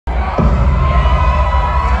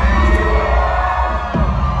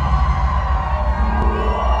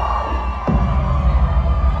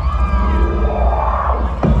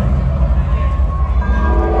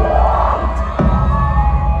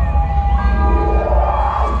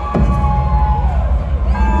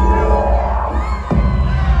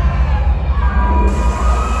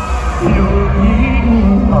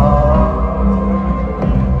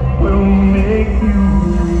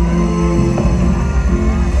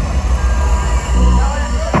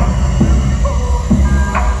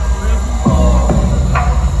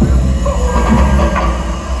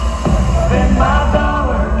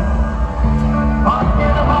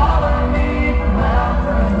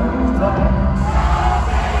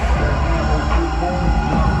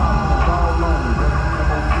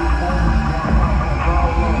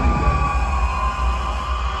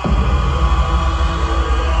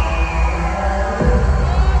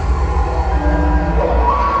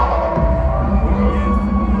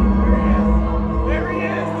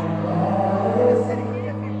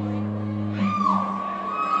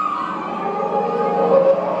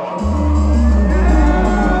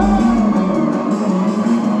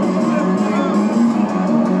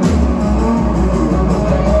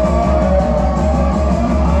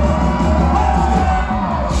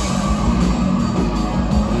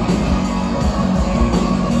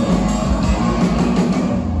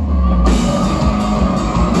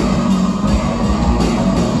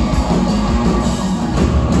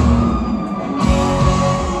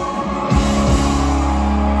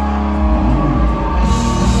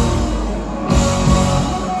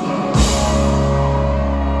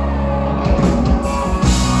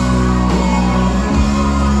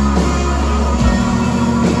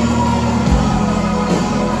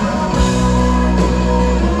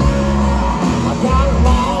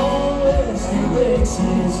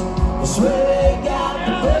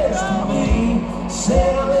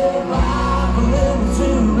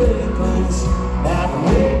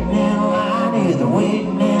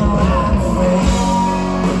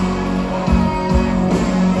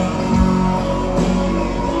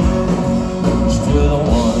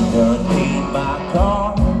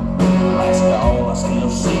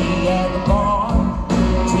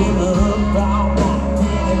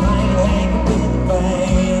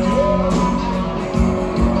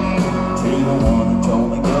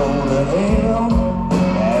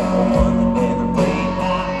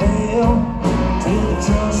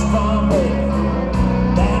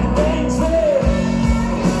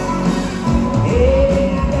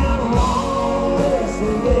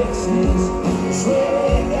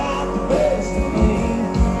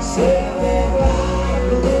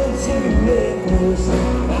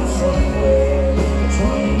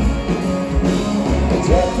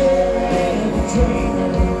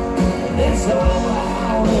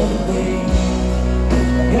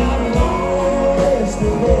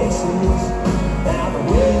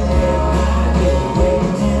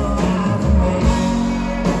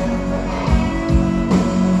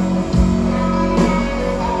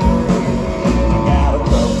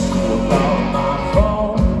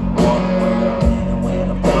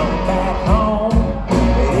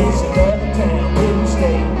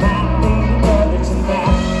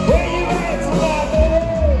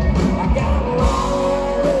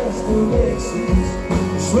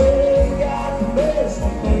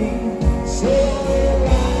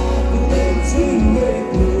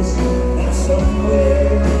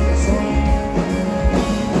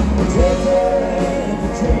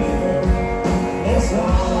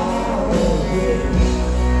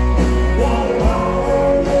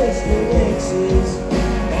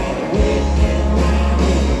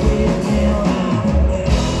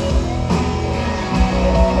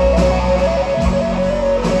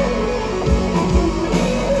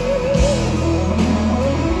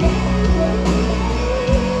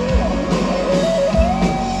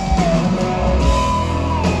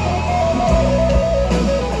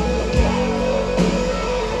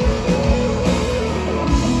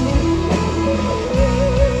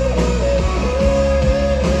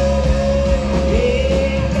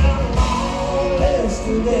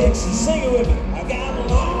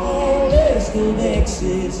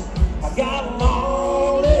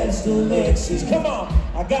list of Dixies. Come on,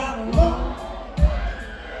 I got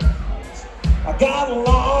a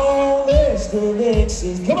long list of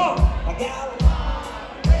Dixies. Come on, I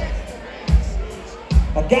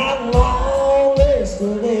got a long list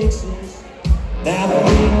of Dixies. Now the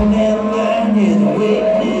real deadline is a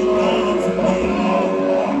waiting line for me.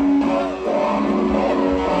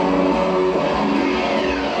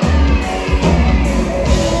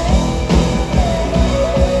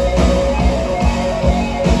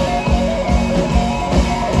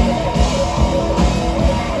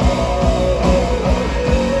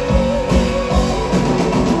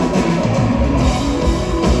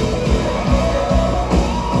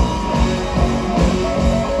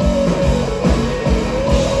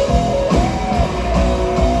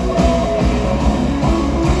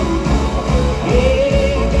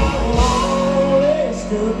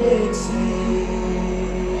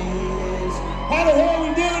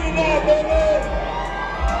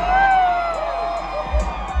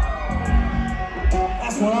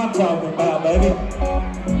 What I'm talking about, baby.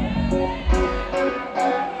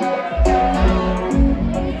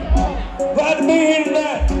 Glad to be here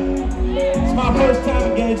tonight. It's my first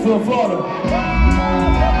time in Gainesville, Florida.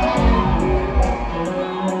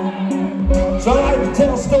 So I like to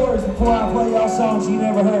tell stories before I play y'all songs you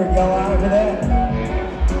never heard. Y'all all right with that?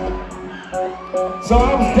 So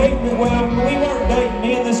I was dating, well, we weren't dating.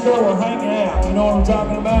 Me and this girl were hanging out. You know what I'm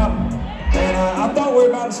talking about? And I thought we were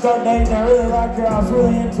about to start dating. I really liked her. I was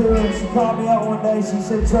really into her. And she called me up one day. She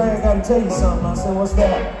said, Trey, I got to tell you something. I said, what's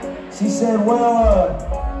that? She said, well,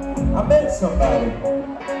 I met somebody.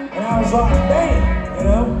 And I was like, damn, you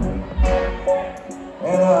know?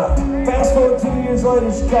 And fast forward 2 years later,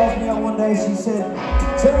 she calls me up one day. She said,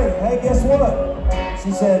 Trey, hey, guess what?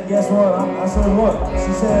 She said, guess what? I said, what?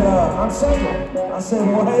 She said, I'm single. I said,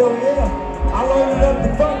 well, hell yeah. I loaded up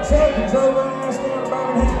the front truck and drove her ass down to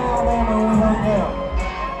Birmingham, Alabama, and we hung out.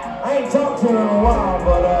 I ain't talked to her in a while,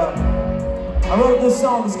 but I wrote this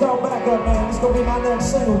song. It's called Back Up Man. It's gonna be my next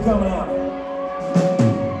single coming out.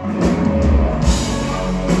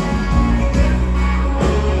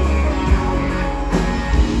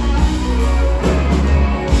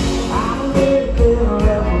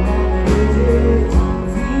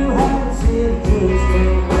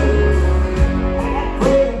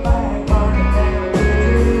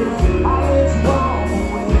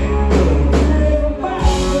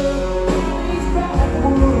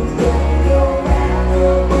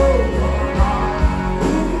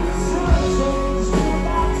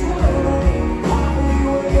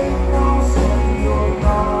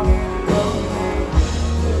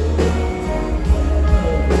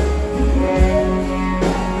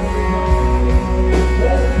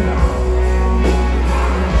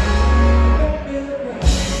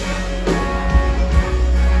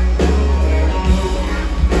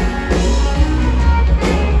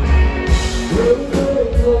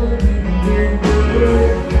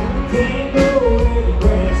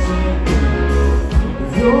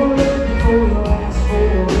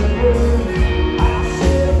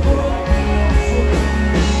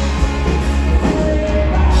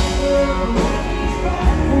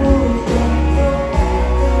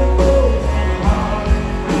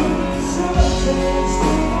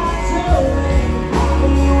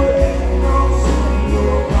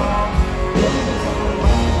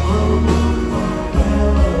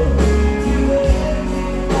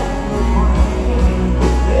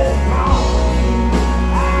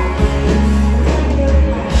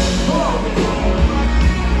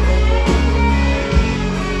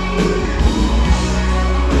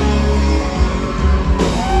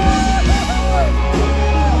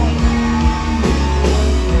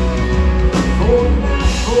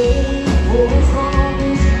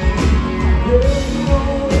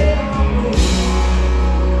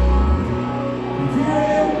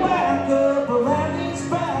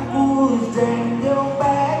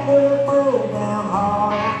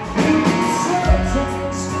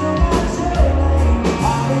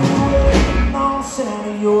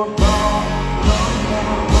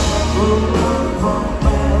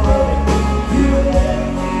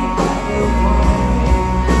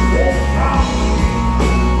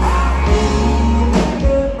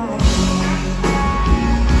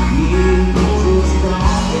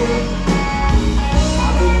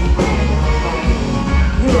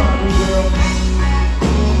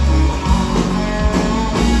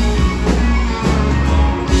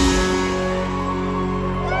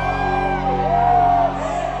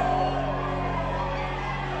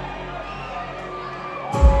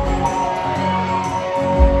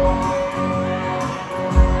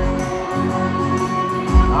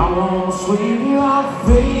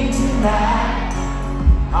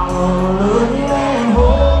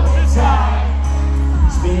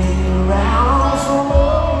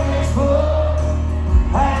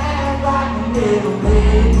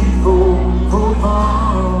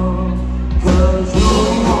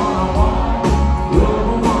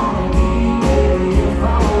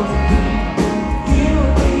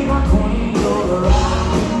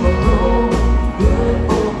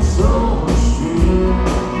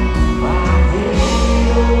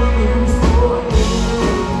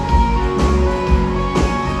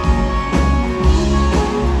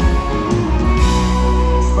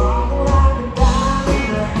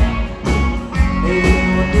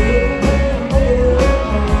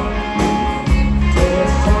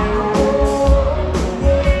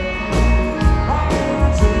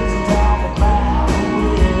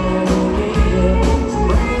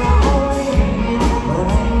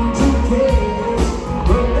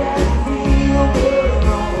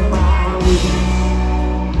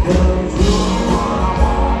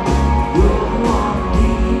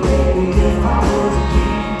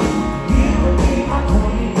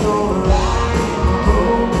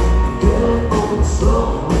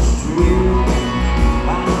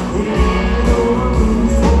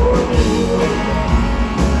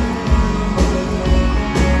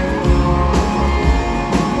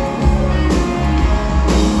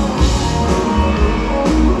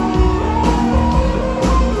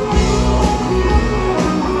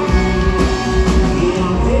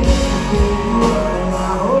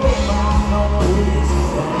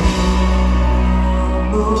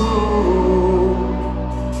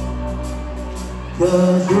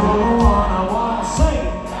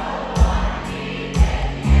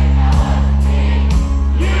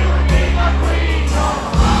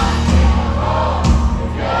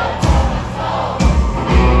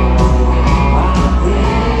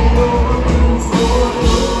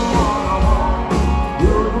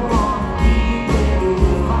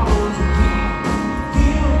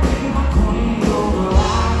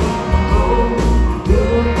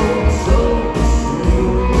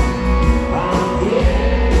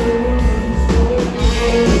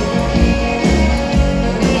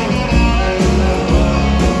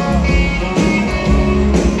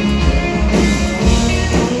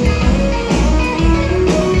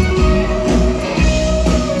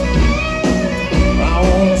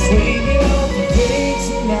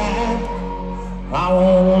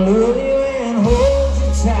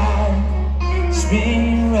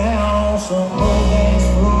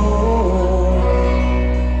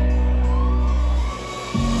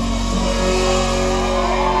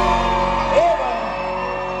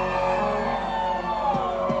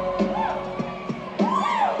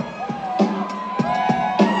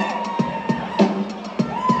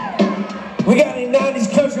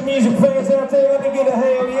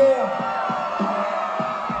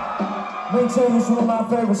 Me too, this is one of my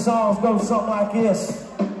favorite songs. Goes something like this.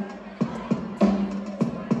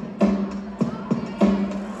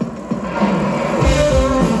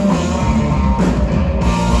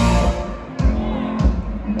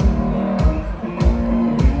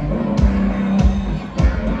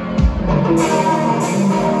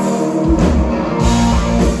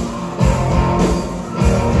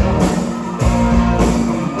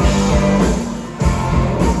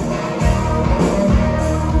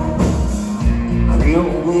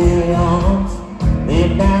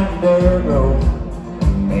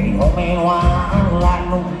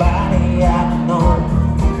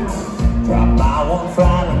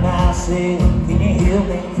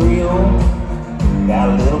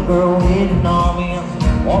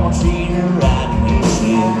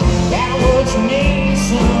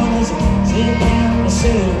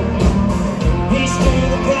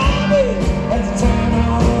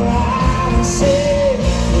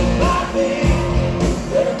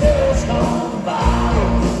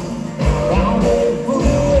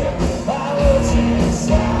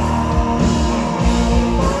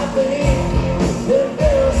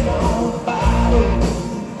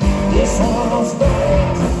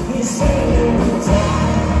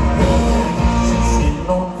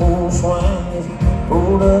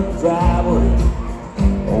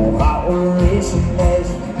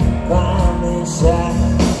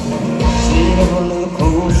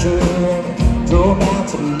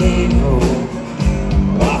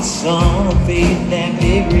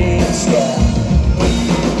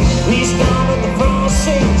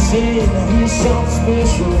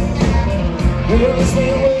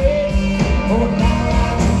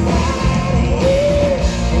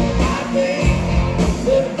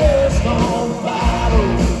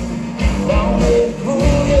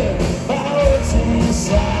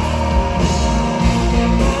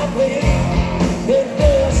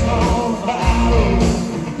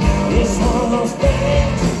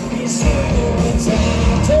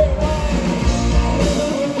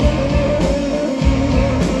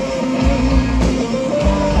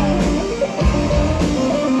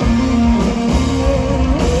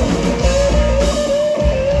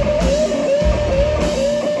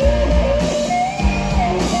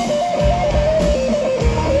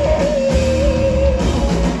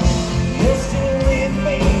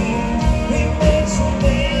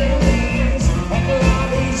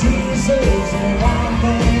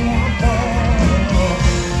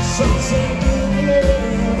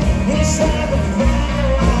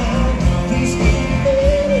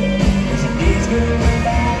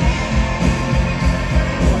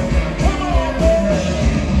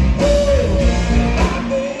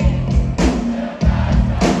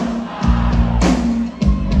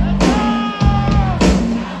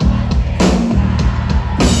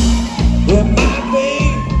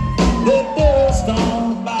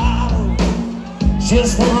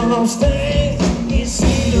 Just one of those things you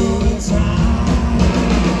see all the time.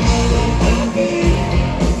 It might be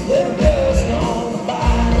the dust on the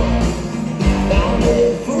bottle. Don't let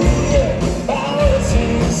it fool you by what's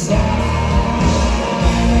inside.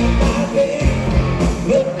 It might be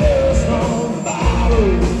the dust on the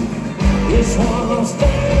bottle. It's one of those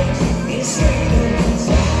things you see all the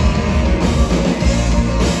time.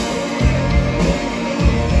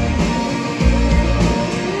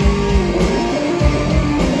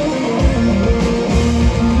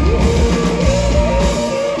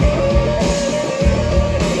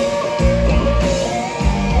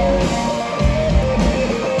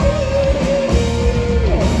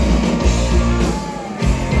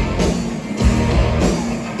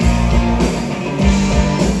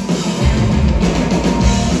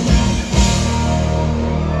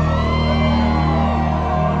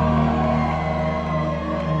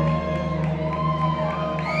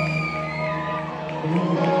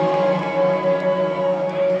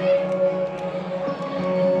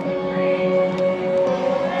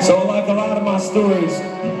 So like a lot of my stories,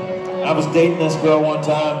 I was dating this girl one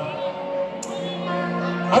time.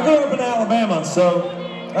 I grew up in Alabama, so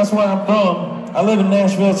that's where I'm from. I live in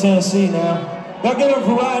Nashville, Tennessee now. Y'all give it up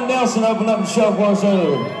for Ryan Nelson opening up the show for us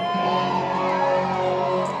earlier.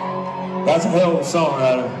 That's a hell of a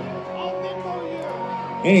songwriter.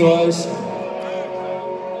 Anyways,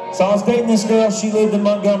 so I was dating this girl. She lived in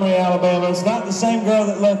Montgomery, Alabama. It's not the same girl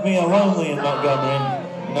that left me lonely in Montgomery.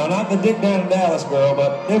 You know, not the dick down in Dallas girl,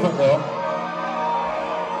 but different girl.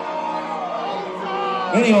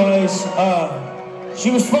 Anyways,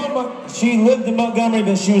 she lived in Montgomery,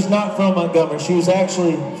 but she was not from Montgomery. She was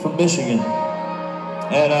actually from Michigan.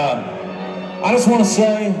 And I just want to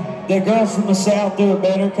say that girls from the South do it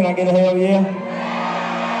better. Can I get a hell yeah?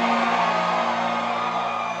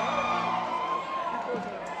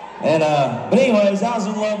 And but anyways, I was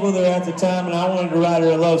in love with her at the time, and I wanted to write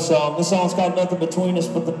her a love song. This song's called Nothing Between Us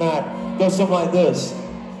But the Night. It goes something like this.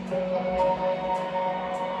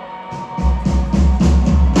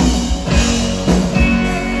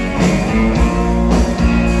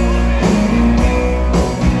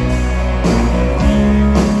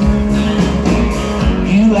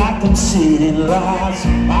 You like them city lights,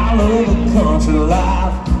 I love the country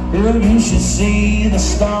life. Girl, you should see the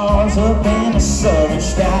stars up in the southern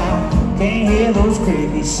sky. Can't hear those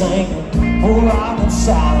crickets singing, pull out them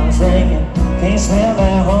silence ringing. Can't smell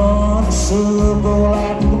that honey soup go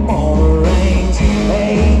after the morning rains.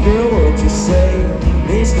 Hey girl, what you say?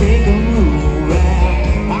 Let's take a move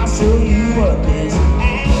out. I'll show you what this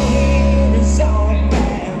out here is all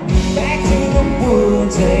about. Back to the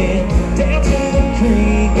woods and down to the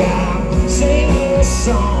creek. I'm singing a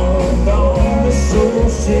song on the soul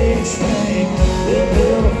six string. We'll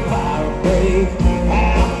build a fire break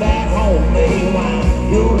out that homemade wine.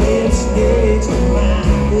 Your lips next to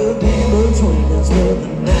mine, looking between us for the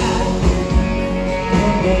night.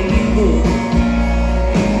 And baby,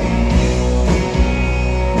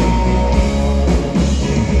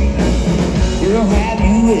 girl, have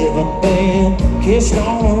you ever been kissed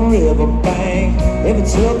on a riverbank? Ever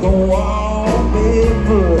took a walk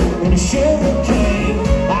barefoot in a sugar cane?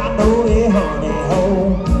 I know it, honey, ho.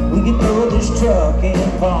 We can throw this truck in the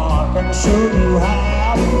park and I'll show you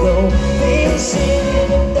how to go. Fishing in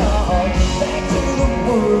the dark, back to the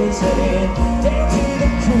woods and down to the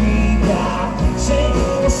creek. I sing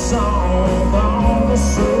you a song on the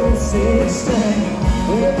soul 16.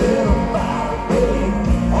 We'll build a fire break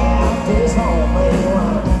out this homemade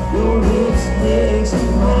wine. Your lips next to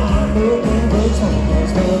mine, looking between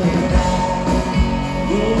us for the night.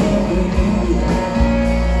 Yeah, baby.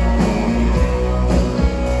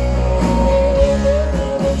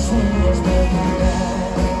 Between us for the night.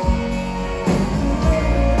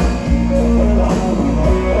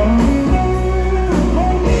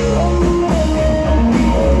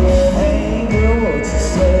 Hey girl, what you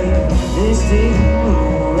say? This is a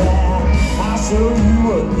ride. I'll show you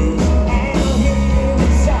what this out here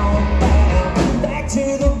is all about. Back to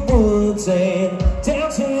the woods and down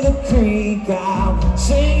to the creek. I'll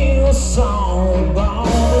sing you a song on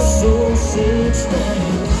the soul 16.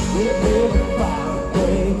 We'll build a fire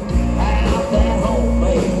break out that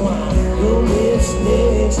homemade wine. Your lips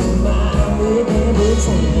next to mine, living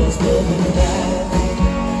between us for the night.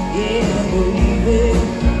 Yeah, baby.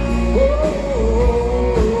 Whoa,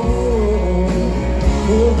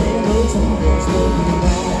 living between us for the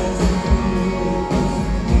night.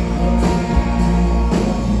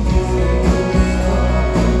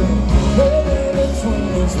 Living between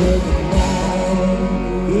us for the night.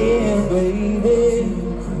 Yeah, baby.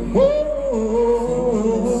 Whoa,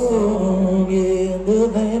 yeah,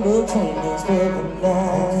 living between us for the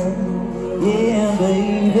night. Yeah,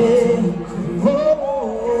 baby. Whoa,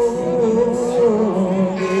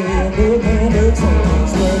 yeah, living between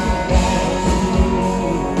us for the night.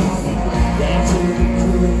 Down to the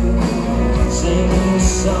creek, singing a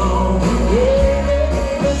song. Yeah,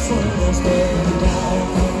 living between us for the night.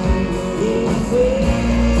 Yeah, baby.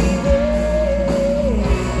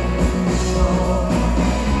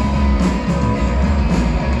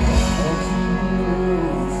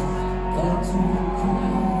 Down to the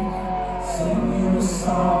creek, singing a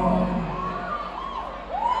song.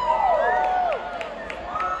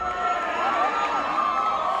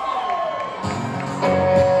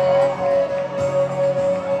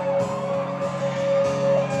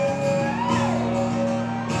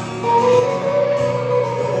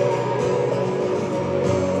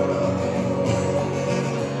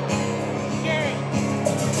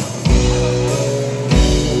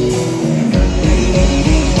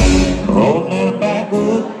 Rolling down the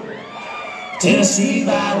backwood, Tennessee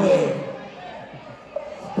byway.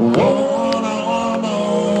 One arm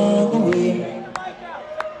on the wheel,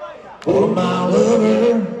 for my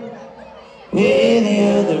lover with the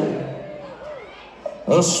other.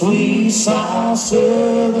 A sweet, soft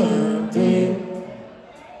southern thrill.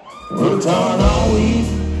 Worked hard all week,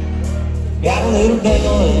 got a little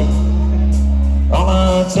dangling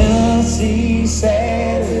on a Tennessee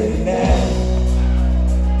Saturday night.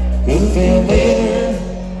 Could feel better,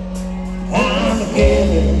 I'm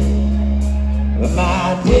together with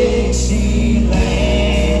my Dixieland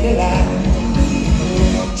delight.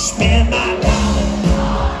 Spend my life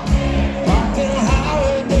parked in a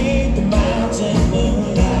highway beneath the mountain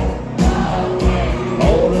moonlight.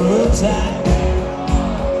 Hold her up tight,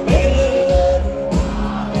 baby,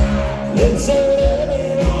 lips are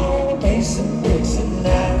loving on a Mason-Dixon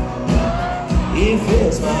night. It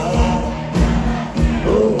fills my life.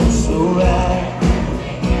 Oh,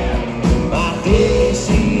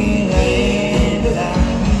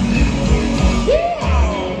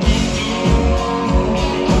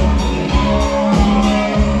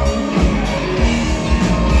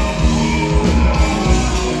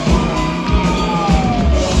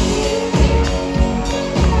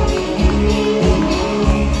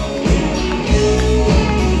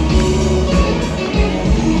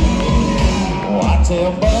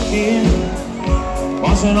 walking,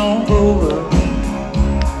 watching on Kroger.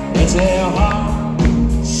 It's their heart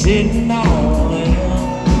sitting on them.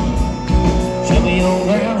 Tell me your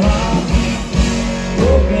groundhog,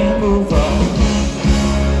 broken move on.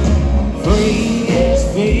 Free as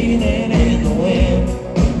feeling in the wind.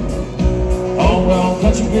 Homegrown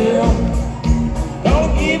country girl,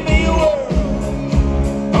 don't give me a word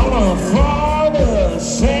on a Florida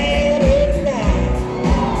Saturday night.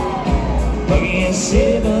 Again,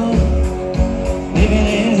 7, living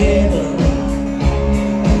in heaven,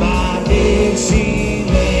 my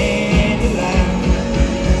Dixieland delight.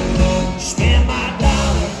 Spend my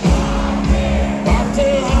dollar, park the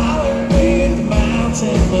holler with the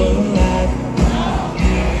mountain moonlight.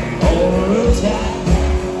 On the roadside,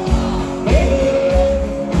 baby,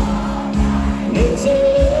 it's a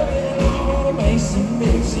loving on a Mason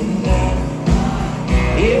mixing night.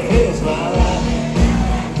 If it's my life,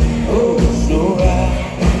 oh, so right.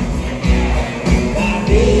 My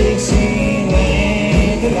Dixieland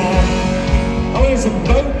delight. Oh, there's some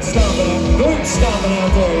boot stomping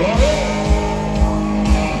out there, y'all.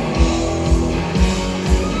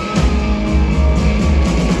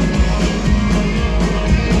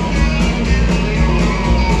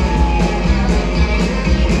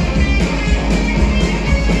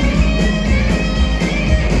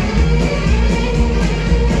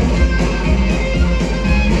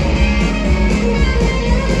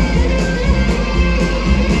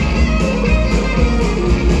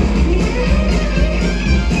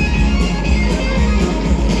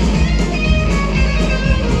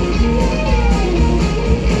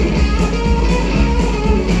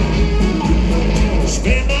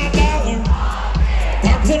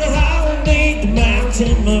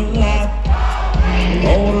 Moonlight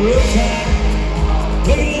on the rooftop,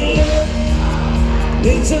 baby,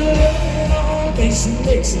 it's a loving on a Mason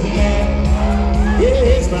Dixon night.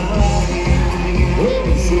 Yeah, it's my life, oh,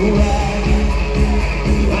 so right.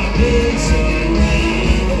 My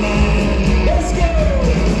Dixieland tonight. Let's go.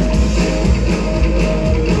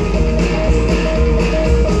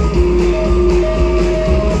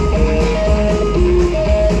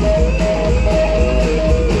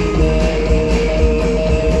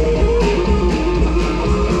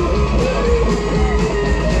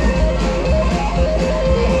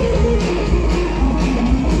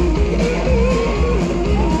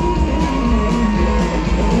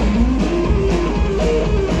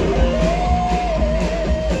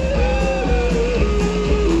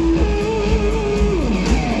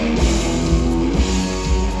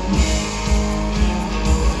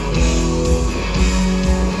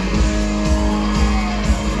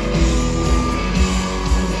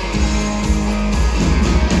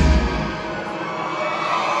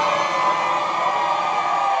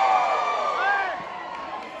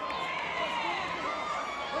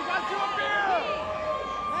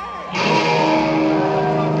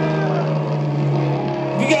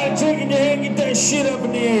 Drink in your hand, get that shit up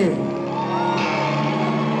in the air.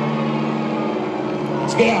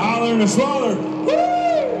 Let's get a holler and a swaller. Woo!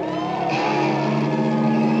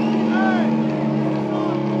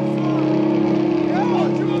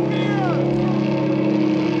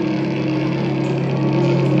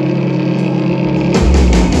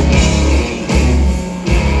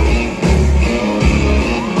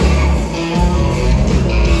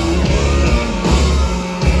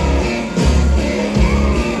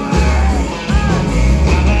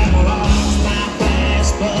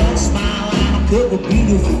 Couple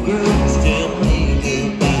beautiful girls tell me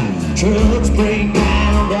goodbye. Trucks break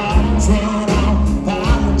down, drivers run off.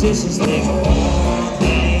 Politicians think of one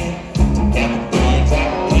thing, everything I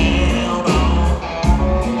count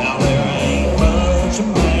on. Now there ain't much of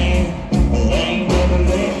man, but they ain't never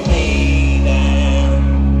let me down.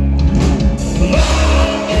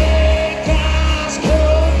 Lonely cars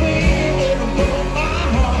cold wind never broke my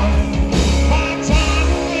heart. My time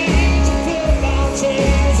rings to fill my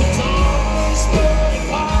tears. It's all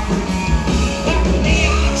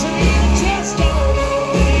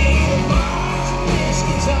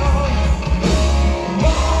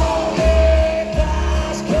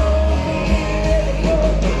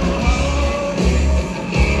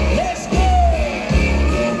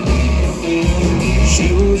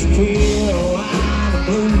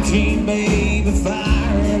baby,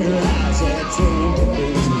 fire in her eyes that true.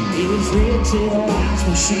 It was real till lights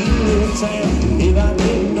when she looked out. If I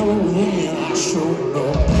didn't know then, I sure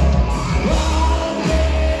know.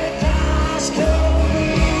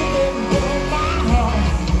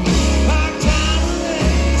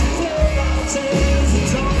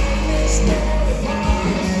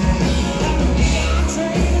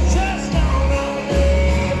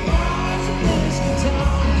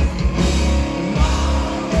 Time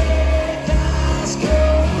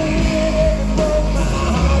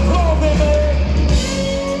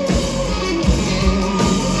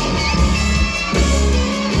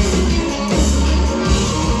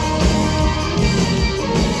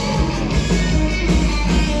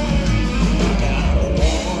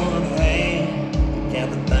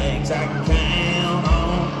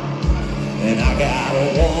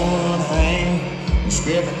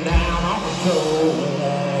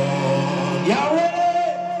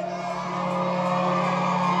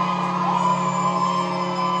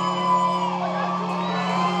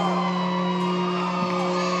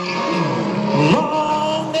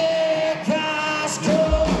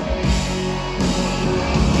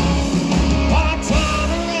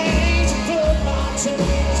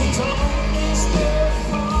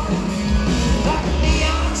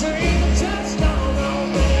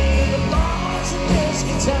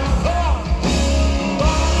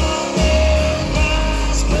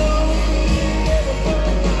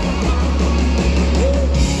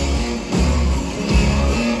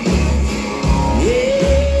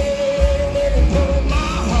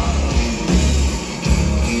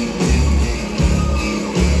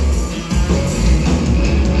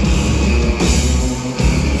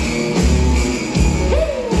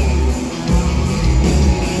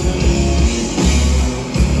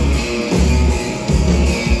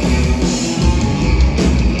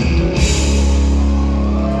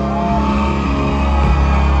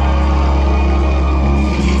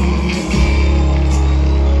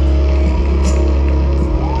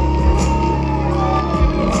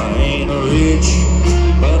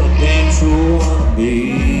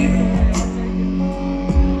be.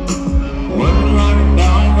 Working like a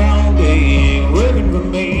dog all day, working for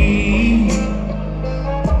me.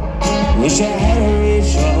 Wish I had a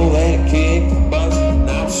rich hoe that kick the bucket.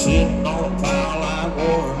 Now I'm sitting on a pile like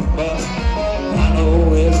Warren Buffett. I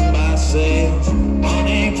know everybody says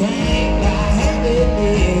money can't buy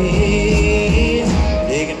happiness.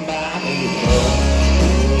 They can buy me a boat.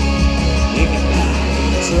 They can buy me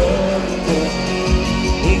a truck.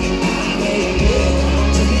 They can buy me a girl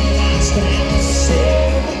to be like Stanley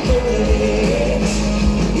silver bullets.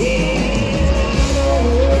 Yeah, I know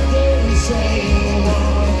what they say.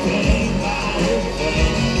 One can't buy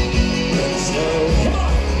everything. So come on.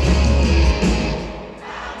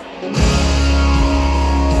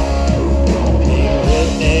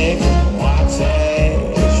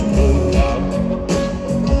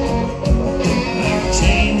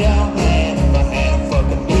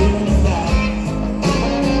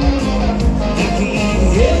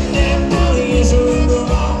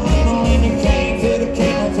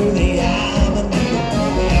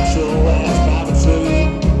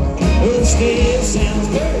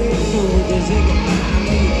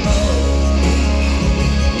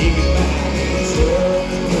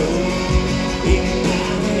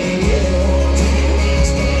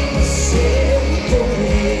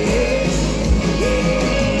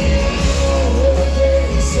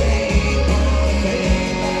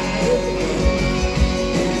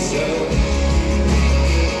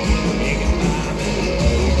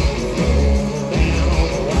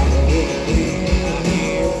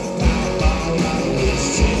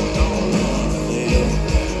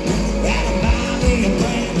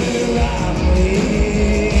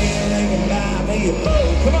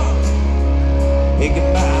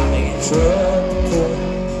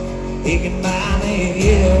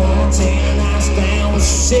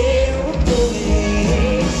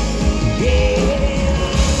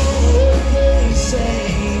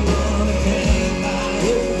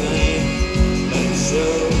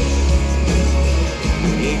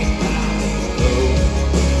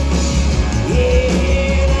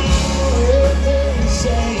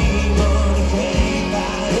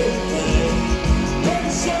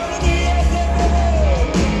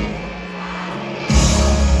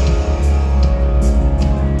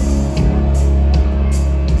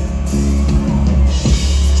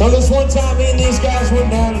 So this one time, me and these guys went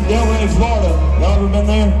down to Delray, Florida. Y'all ever been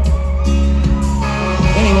there?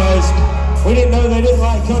 Anyways, we didn't know they didn't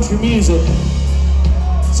like country music.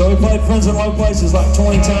 So we played Friends in Low Places like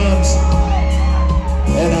 20 times.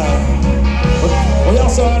 And we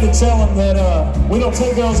also had to tell them that we don't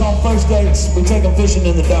take girls on first dates, we take them fishing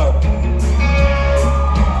in the dark.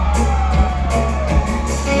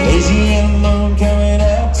 Louisiana moon coming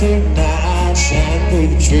up tonight, shining through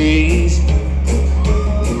the trees.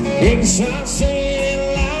 Big sun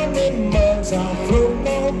singing loud in bugs on floating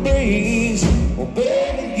on the breeze. Well,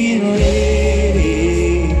 baby, get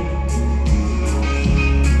ready.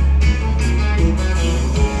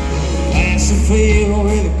 Past the field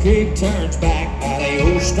where the creek turns back by the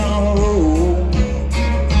old stone road.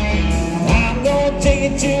 I'm gonna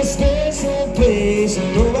take you to a special place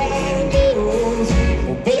and nobody knows.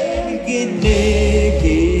 Well, baby, get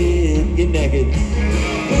naked, get naked.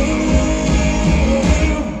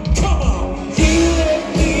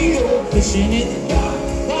 Fishin' in the dark,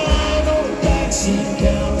 lying on the backs and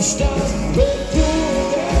count the stars. But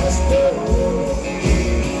cool as gold.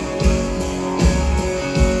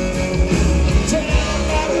 Down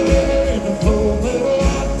by the river in the full middle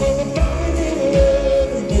light, for the burning love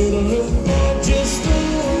in the middle of the night, just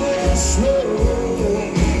through and slow.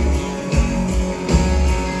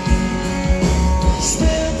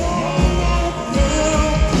 Spend the whole night now,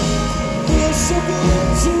 feel so good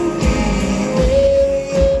to me.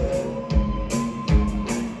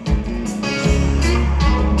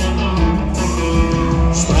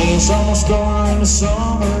 Summer's going and the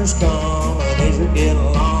summer's come, and days are getting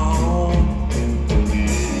long.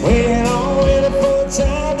 Waiting on waiting for a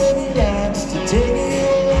time that he likes to take you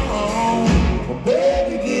along. Well,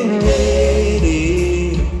 baby, get ready.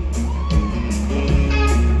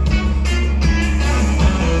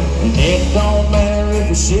 And it don't matter if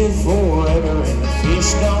you sit forever and the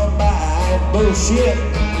fish don't bite. Bullshit.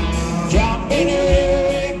 Drop in the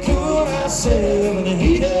river and cool myself in the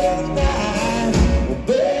heat of the night.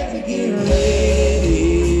 Get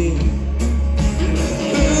ready.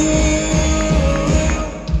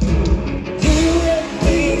 You and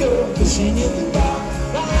me go fishing in the dark,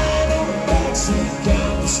 lying on the backs and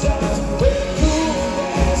count the stars. Where cool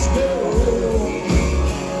as gold.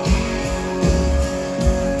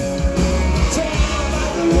 Down by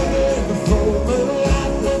the river in the full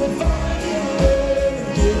moonlight, when the fire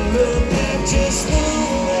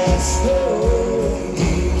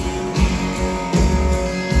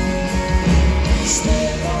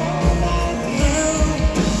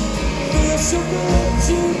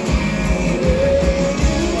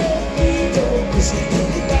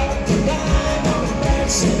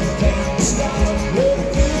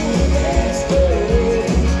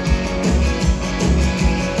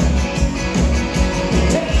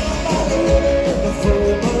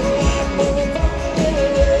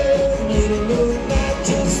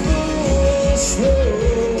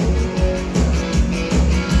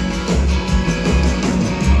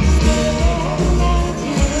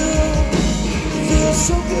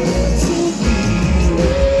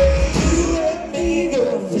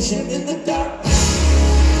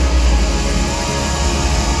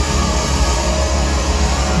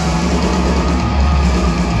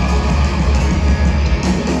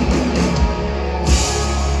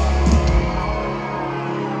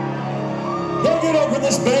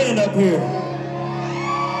this band up here?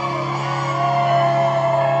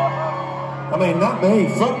 I mean, not me,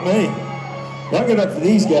 fuck me. Y'all get up for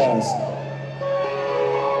these guys.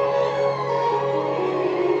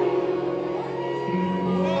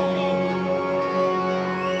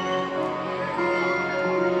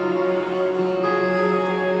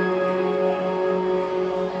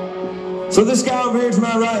 So this guy over here to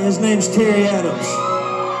my right, his name's Terry Adams.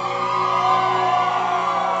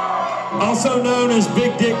 Also known as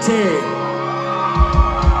Big Dick Terry.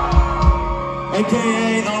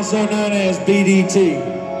 AKA also known as BDT.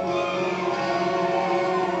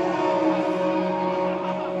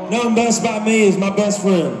 Known best by me is my best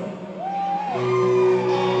friend.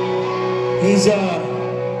 He's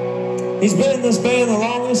been in this band the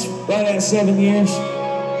longest, right at 7 years.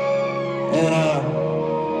 And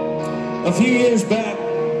a few years back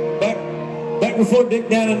before Dick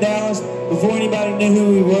down in Dallas, before anybody knew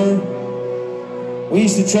who we were, we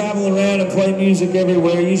used to travel around and play music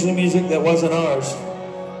everywhere, usually music that wasn't ours.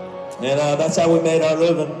 And that's how we made our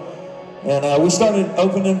living. And we started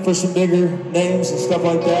opening for some bigger names and stuff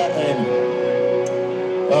like that. And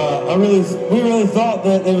we really thought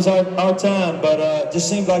that it was our time, but it just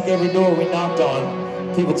seemed like every door we knocked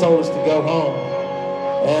on, people told us to go home.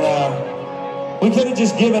 And we could have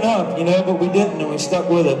just given up, you know, but we didn't, and we stuck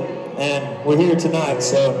with it. And we're here tonight,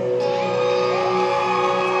 so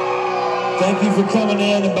thank you for coming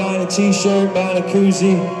in and buying a t-shirt, buying a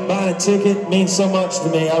koozie, buying a ticket. It means so much to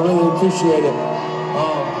me. I really appreciate it.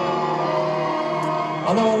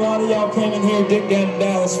 I know a lot of y'all came in here Dick Down in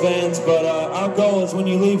Dallas fans, but our goal is when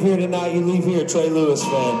you leave here tonight, you leave here a Trey Lewis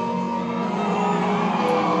fan.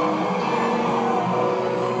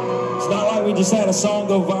 It's not like we just had a song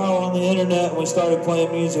go viral on the internet and we started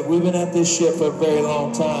playing music. We've been at this shit for a very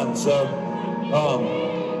long time. So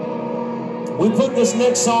we put this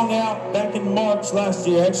next song out back in March last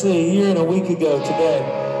year, actually a year and a week ago today.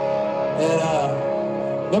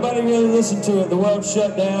 And nobody really listened to it. The world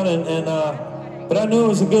shut down, but I knew it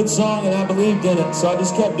was a good song and I believed in it, so I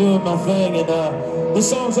just kept doing my thing. And this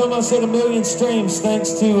song's almost hit 1 million streams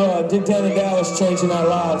thanks to Dick Down in Dallas changing our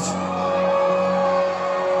lives.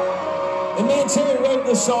 And me and Terry wrote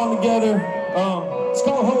this song together. It's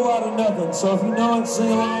called Whole Lot of Nothing. So if you know it,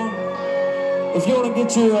 sing along. If you want to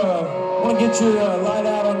get your light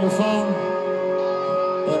out on your phone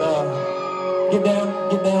and get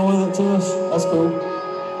down with it to us, that's cool.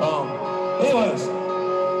 Anyways,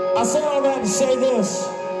 I say all that to say this: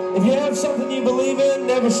 if you have something you believe in,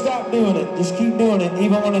 never stop doing it. Just keep doing it,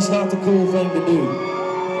 even when it's not the cool thing to do.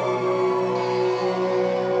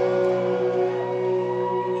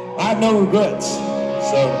 I have no regrets,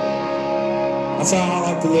 so that's how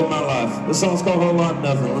I like to live my life. This song's called Whole Lot of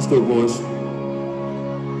Nothing. Let's do it, boys.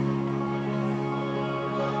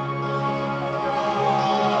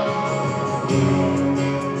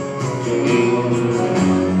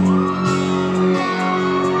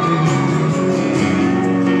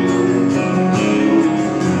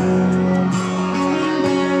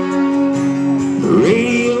 The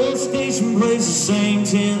radio station plays the same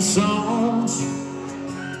 10 songs.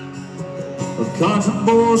 A country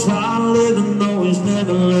boy's hard living, though he's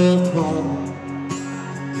never left home.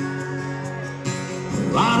 A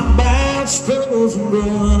lot about struggles and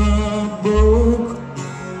growing up broke.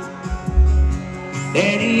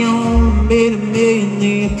 Daddy only made $1 million,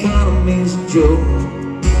 the economy's a joke.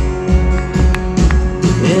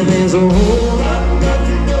 And there's a whole lot of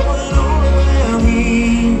nothing going on around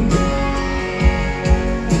here.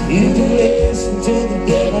 You can listen to the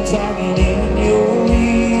devil talking in your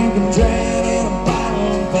ear. You can drown in a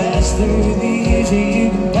bottle and pass through the years. You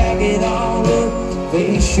can pack it all up,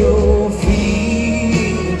 face your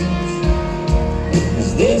fears.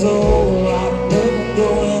 'Cause there's a whole lot of nothing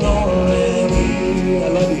going on around here. I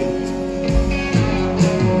love you.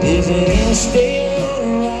 There's an interstate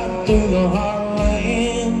right through the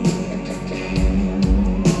heartland.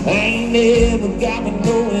 I ain't never got me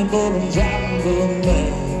going, but I'm driving for a man.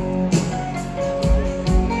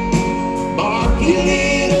 Marking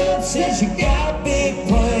it up says you got big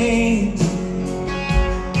plans,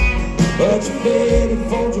 but you better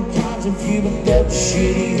fold your cards if you've got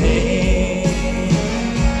shitty hands.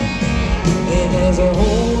 And there's a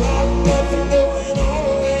whole lot of nothing going on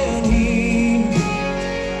around here.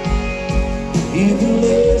 You can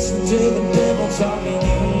listen to the devil talking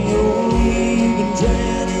in your ear. You can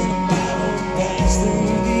drown in a bottle and pass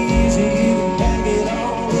through the years. You can pack it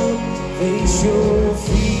all up, face your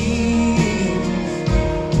fears.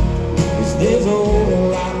 'Cause there's a whole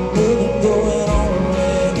lot of nothing going on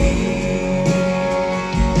around here.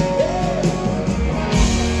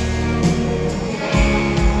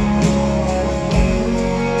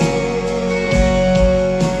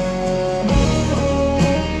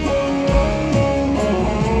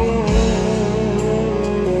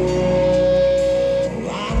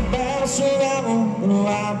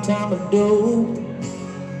 lifetime of dope.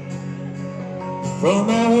 From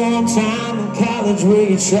that one time in college where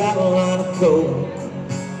you tried a line of coke.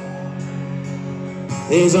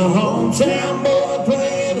 There's a hometown boy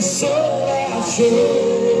playing a sold-out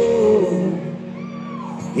show.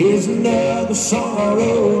 Here's another song I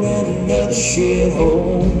wrote and another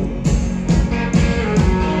shithole.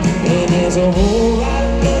 And there's a whole lot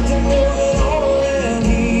of nothing going on around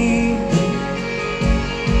here.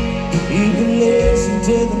 You can listen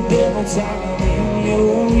to the devil talking in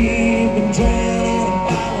your ear. You can drown in a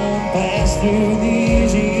bottle and pass through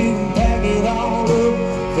these. You can pack it all up,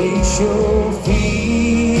 face your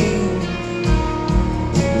fear.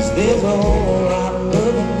 'Cause there's a whole lot of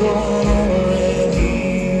loving going on around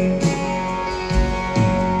here.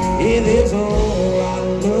 Yeah, there's a whole lot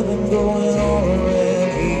of loving going on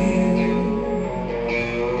around here.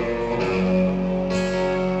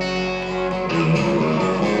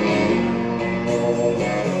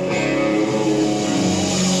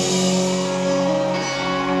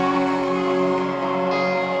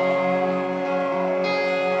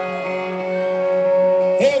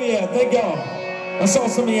 Hell yeah, thank y'all. I saw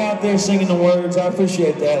some of you out there singing the words. I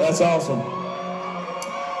appreciate that. That's awesome.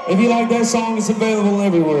 If you like that song, it's available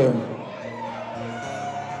everywhere.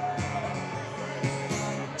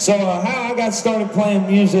 So how I got started playing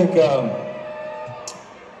music,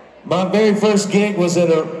 my very first gig was at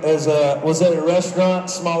a restaurant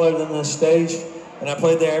smaller than this stage, and I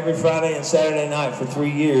played there every Friday and Saturday night for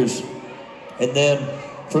 3 years. And then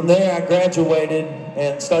from there I graduated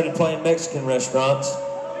and started playing Mexican restaurants.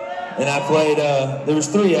 And I played, there was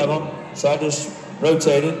 3 of them, so I just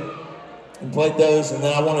rotated and played those, and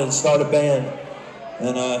then I wanted to start a band.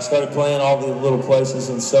 And I started playing all the little places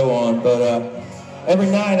and so on. But every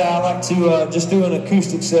night I like to just do an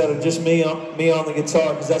acoustic set of just me on the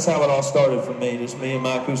guitar, because that's how it all started for me, just me and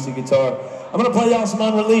my acoustic guitar. I'm gonna play y'all some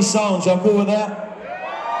unreleased songs. Y'all cool with that?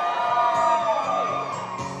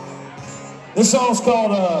 This song's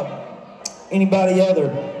called Anybody Other.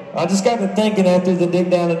 I just got to thinking after the Dig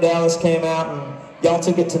Down in Dallas came out and y'all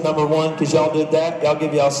took it to #1 because y'all did that. Y'all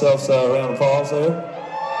give yourselves a round of applause there.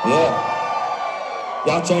 Yeah.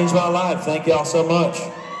 Y'all changed my life. Thank y'all so much.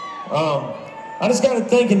 I just got to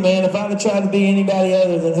thinking, man, if I'd have tried to be anybody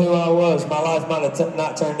other than who I was, my life might have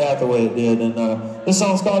not turned out the way it did. And this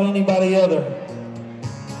song's called Anybody Other.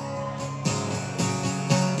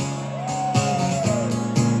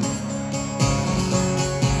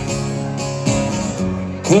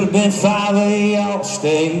 Could have been 5 of y'all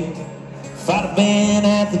stay. If I'd have been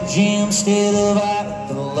at the gym instead of out at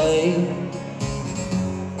the lake.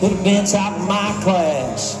 Could have been top of my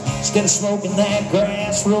class instead of smoking that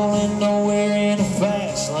grass, rolling nowhere in a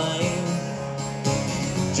fast lane.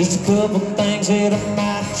 Just a couple things that I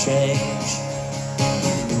might change.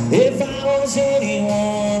 If I was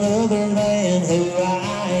anyone other than who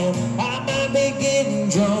I am, I might be getting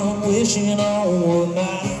drunk, wishing on what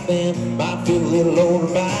might have been. Might feel a little older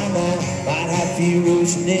by now, might have a few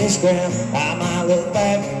roots in this ground. I might look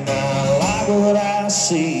back now, like what I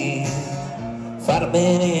see. If I'd have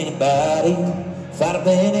been anybody, if I'd have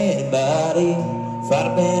been anybody, if I'd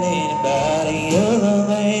have been anybody other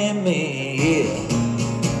than me, yeah.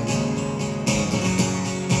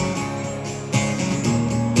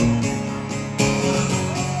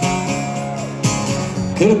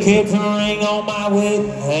 Could have kept the ring on my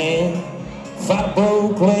wedding hand. If I'd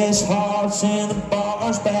broke less hearts in the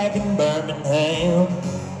bars back in Birmingham.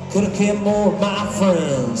 Could have kept more of my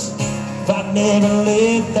friends. If I'd never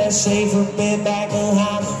left that safer bed back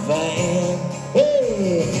behind the van.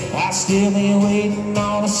 Hey, I'd still be waiting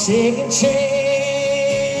on a second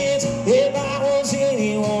chance. If I was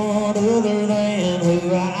anyone other than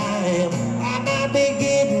who I am, I might be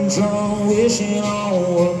getting drunk, wishing on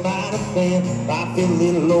what might have been. I feel a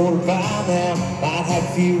little older by now, might have a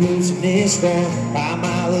few roots in this ground. I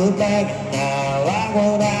might look back now, like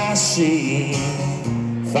what I see.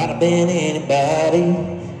 If I'd have been anybody,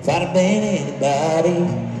 if I'd have been anybody,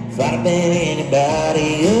 if I'd have been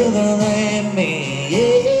anybody other than me, yeah.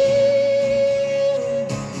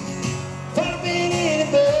 If I'd have been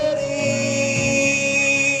anybody,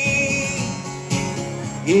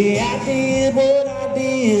 yeah, I did what I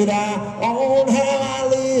did, I own how I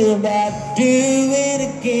lived, I'd do it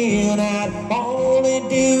again, I'd only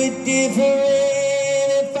do it different.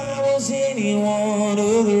 If I was anyone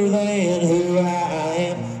other than who I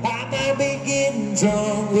am, I might be getting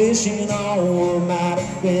drunk, wishing on what might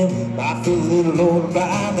have been. I feel a little older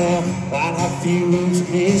by now, might have a few roots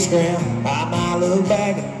in this ground. I might look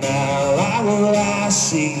back and now, like what I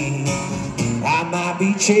see. I might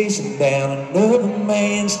be chasing down another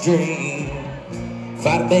man's dream. If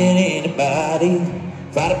I'd have been anybody,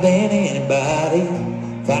 If I'd have been anybody,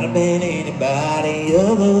 if I'd have been anybody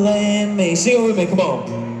other than me. Sing it with me, come on.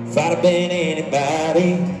 If I'd have been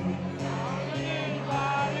anybody,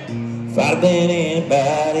 if I'd have been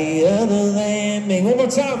anybody other than me. One more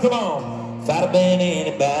time, come on. If I'd have been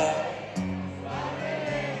anybody,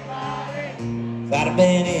 if I'd have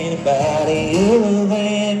been anybody other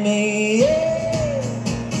than me, yeah.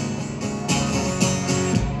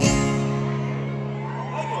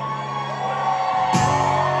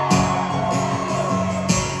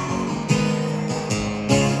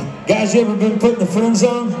 Guys, you ever been put in the friend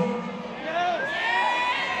zone?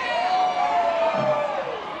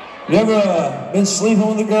 You ever been sleeping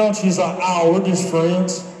with a girl and she's like, oh, we're just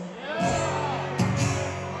friends?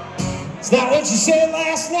 It's not what you said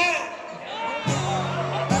last night.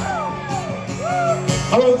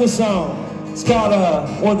 I wrote this song. It's called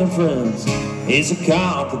More Than Friends. It's a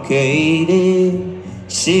complicated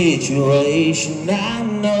situation, I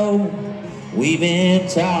know. We've been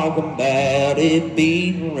talking about it,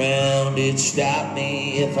 beating around it. Stop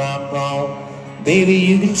me if I'm wrong. Baby,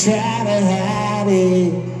 you can try to hide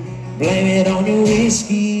it, blame it on your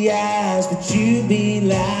whiskey eyes, but you be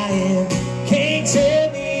lying. Can't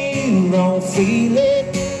tell me you don't feel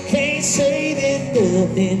it, can't say that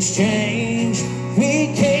nothing's changed.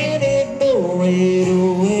 We can't ignore it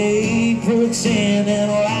away, pretending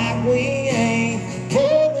like we ain't.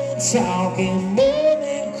 More than talking, more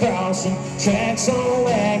than crossing tracks on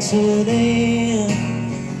accident.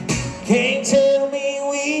 Can't tell me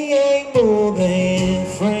we ain't more than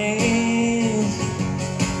friends.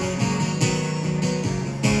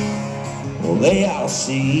 Well, they all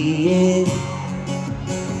see it,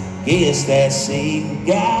 guess that secret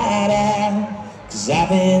got out. 'Cause I've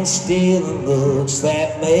been stealing looks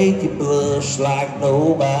that make you blush like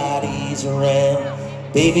nobody's around.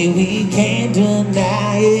 Baby, we can't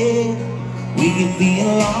deny it, we could be a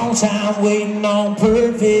long time waiting on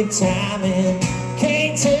perfect timing.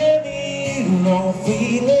 Can't tell me you don't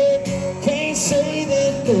feel it, can't say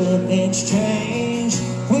that nothing's changed.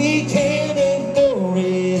 We can't ignore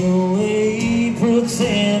it away,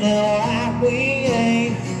 pretending like we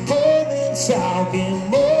ain't. More than talking,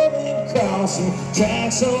 more than crossing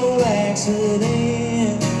tracks on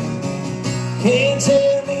accident. Can't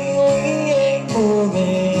tell me we ain't more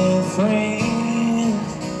than friends.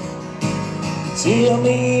 Tell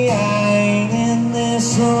me I ain't in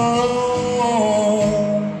this alone.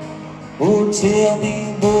 Or tell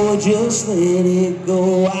me, boy, just let it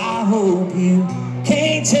go. I hope you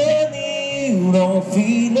can't tell me you don't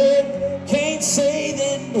feel it, can't say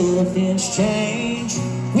that nothing's changed.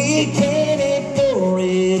 We can't ignore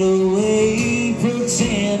it away,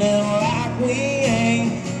 pretending like we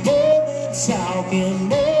ain't. More than talking,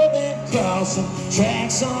 more than crossing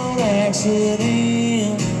tracks on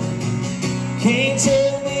accident. Can't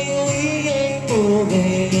tell me we ain't more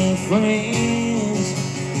than friends.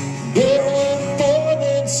 Girl, more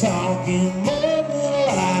than talking, more than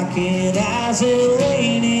liking, eyes are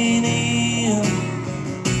leaning in.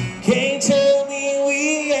 Can't tell me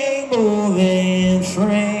we ain't more than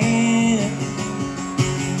friends.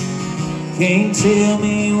 Can't tell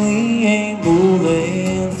me we ain't more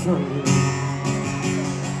than friends.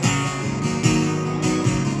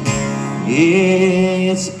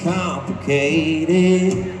 Yeah, it's a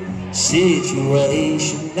complicated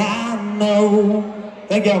situation, I know.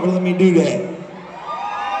 Thank y'all for letting me do that.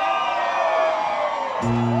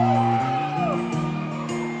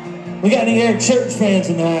 We got any Eric Church fans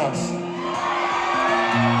in the house?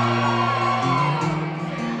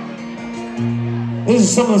 These are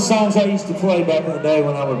some of the songs I used to play back in the day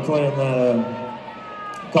when I was playing that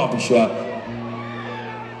coffee shop.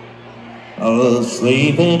 I love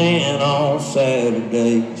sleeping in on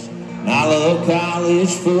Saturdays, and I love college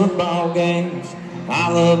football games. I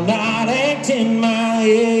love not acting my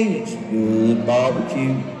age, good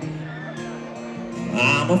barbecue.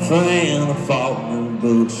 I'm a fan of Faulkner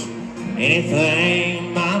books,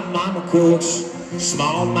 anything my mama cooks.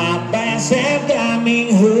 Smallmouth bass have got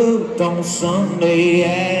me hooked on Sunday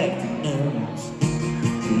afternoons.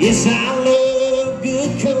 Yes, I love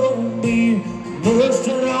good cold beer,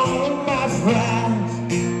 mustard on my fries.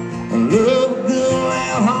 I love a good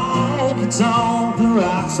loud honky-tonk that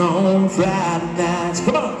rocks on Friday nights.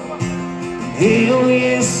 Come on! Hell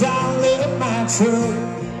yes, I love my truck,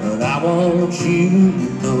 but I want you to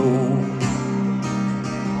know,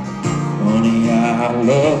 honey, I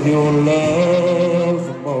love your love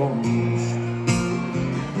the most.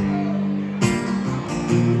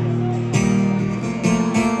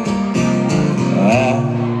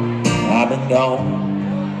 I've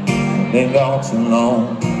been gone too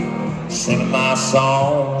long, singing my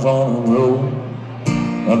songs on the road.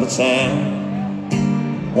 of the town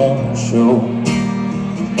on the show.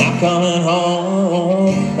 I'm coming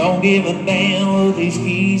home, don't give a damn with these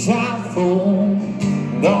keys I throw.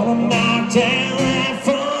 Gonna knock down that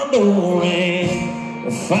front door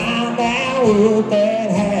and find out what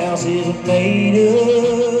that house is made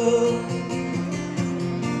of.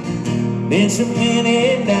 Been so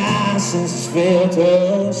many nights since it's felt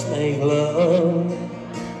us make love,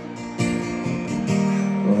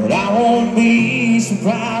 but I won't be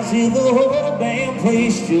surprised if the whole damn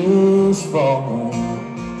place just falls.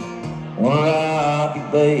 Wanna rock you,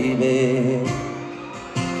 baby,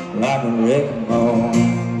 like a wrecking ball.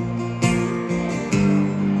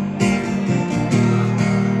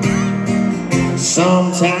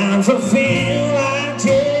 Sometimes I feel like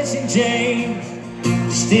Jesse James,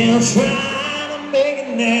 still trying to make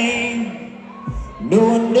a name,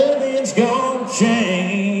 knowing nothing's gonna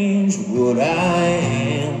change what I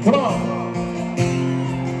am. Come on.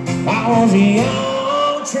 I was a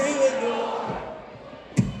young Troubadour,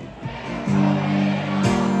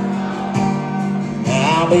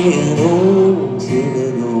 I'll be an old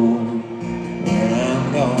Troubadour when I'm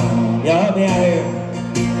gone. Y'all be out here.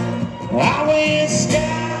 I went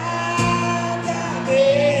skydiving,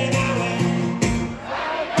 I went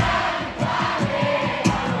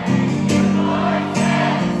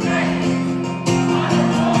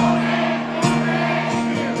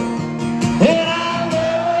and I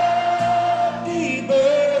love deeper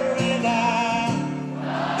and I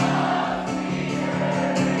love deeper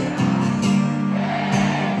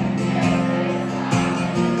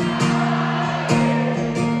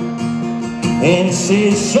and it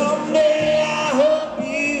says someday I hope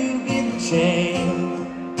you get the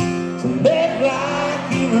chance to live like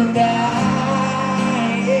you and I,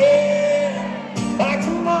 yeah. Like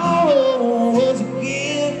tomorrow was a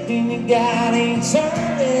gift and you got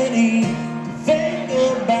eternity to think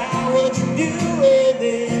about what you do with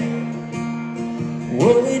it.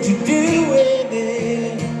 What would you do with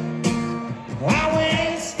it? I went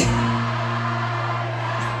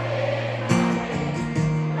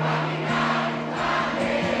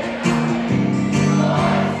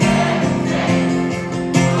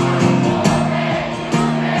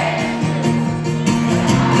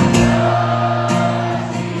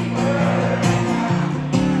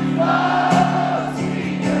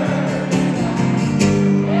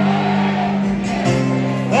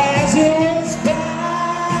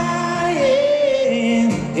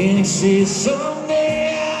and he says,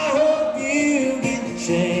 someday I hope you get the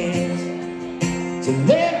chance to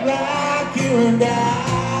live like you and I,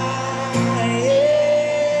 yeah.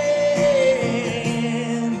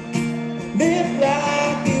 Live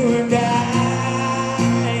like you and I,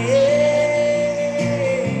 yeah.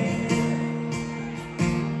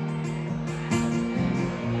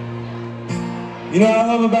 You know what I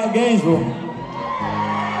love about Gainesville?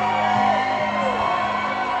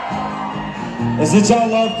 Is that y'all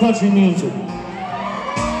love country music.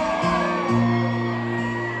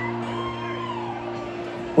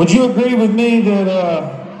 Would you agree with me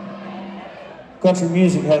that country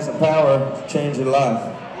music has the power to change your life?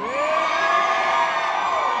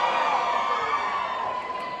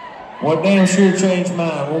 Well, damn sure changed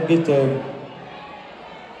mine. We'll get there.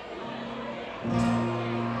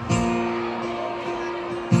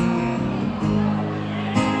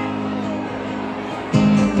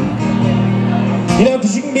 You know,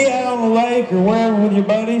 because you can be out on the lake or wherever with your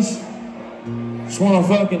buddies, just want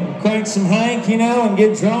to fucking crank some Hank, you know, and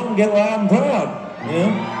get drunk and get loud and proud, you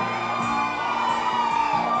know?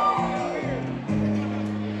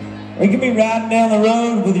 You can be riding down the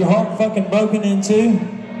road with your heart fucking broken in two,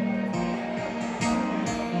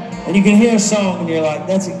 and you can hear a song and you're like,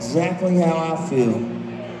 that's exactly how I feel.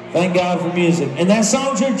 Thank God for music. And that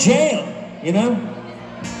song's your jam, you know?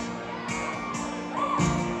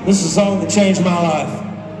 This is a song that changed my life.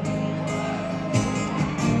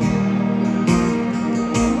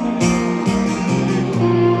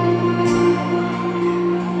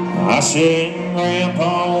 I said,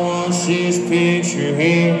 Grandpa wants this picture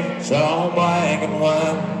here. It's all black and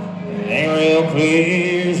white. It ain't real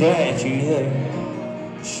clear, is that you there?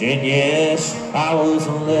 I said, yes, I was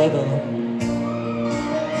 11.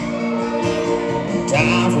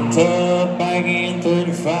 Time for tough back in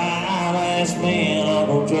 35. Last man,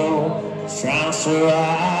 Uncle Joe, was trying to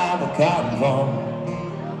survive a cotton farm.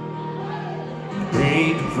 The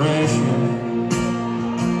Great Depression.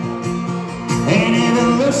 And it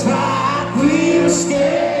looks like we were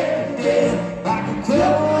scared to death, like a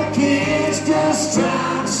couple of kids just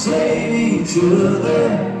trying to save each other.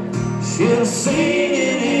 Should have seen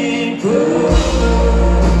it in color.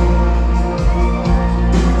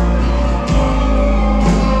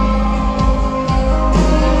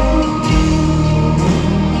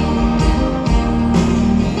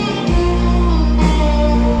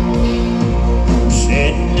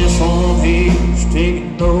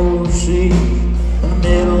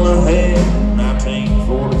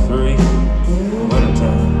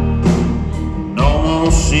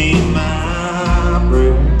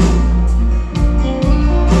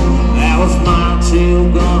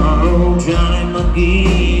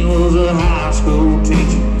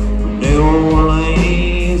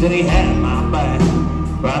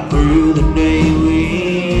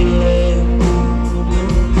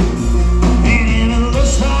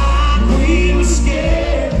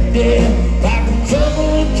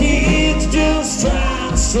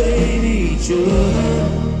 save each other.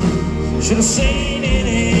 Should have seen it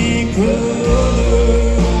in color.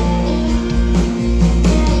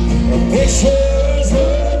 A picture's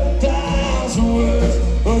worth 1,000 words,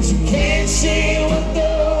 but you can't see what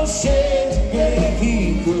those shades of gray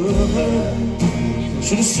keep covered.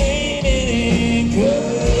 Should have seen it in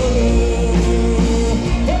color.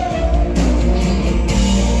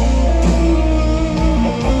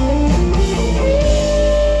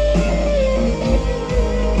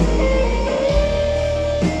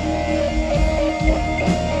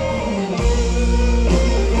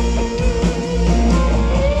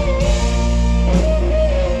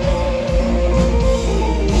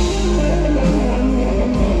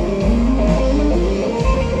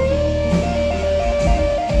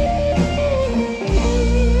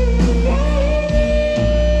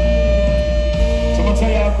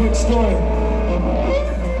 Quick story.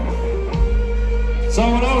 So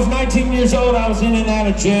when I was 19 years old, I was in and out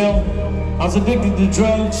of jail. I was addicted to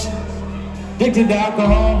drugs, addicted to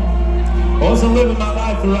alcohol. I wasn't living my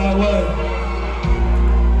life the right way.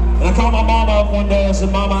 And I called my mama up one day. I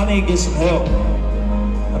said, Mama, I need to get some help.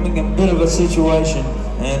 I'm in a bit of a situation.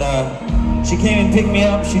 And she came and picked me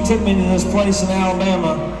up. She took me to this place in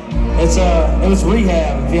Alabama. It was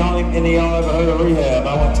rehab. If any of y'all ever heard of rehab,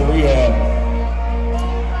 I went to rehab.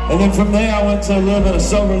 And then from there, I went to live in a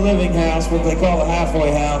sober living house, what they call a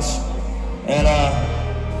halfway house. And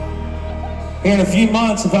here in a few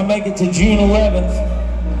months, if I make it to June 11th,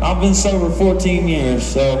 I've been sober 14 years,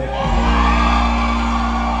 so.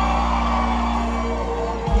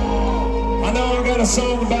 I know I got a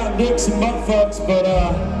song about dicks and butt fucks, but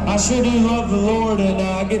I sure do love the Lord, and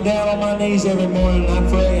I get down on my knees every morning, and I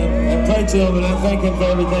pray and pray to Him, and I thank Him for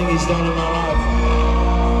everything He's done in my life.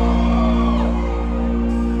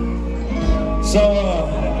 So,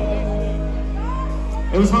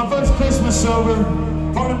 it was my first Christmas sober.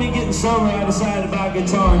 Part of me getting sober, I decided to buy a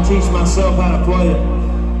guitar and teach myself how to play it.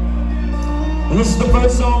 And this is the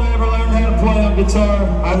first song I ever learned how to play on guitar.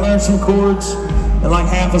 I learned some chords and like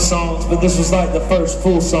half a song, but this was like the first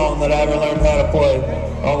full song that I ever learned how to play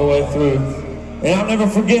all the way through. And I'll never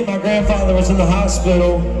forget, my grandfather was in the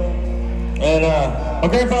hospital. And my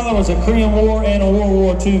grandfather was a Korean War and a World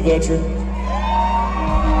War II veteran.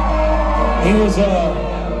 He was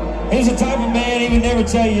the type of man, he would never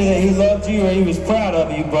tell you that he loved you or he was proud of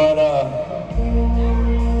you, but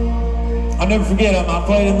I'll never forget him. I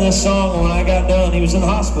played him this song, and when I got done, he was in the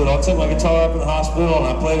hospital. I took my guitar up in the hospital, and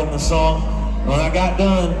I played him this song. And when I got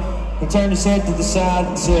done, he turned his head to the side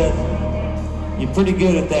and said, "You're pretty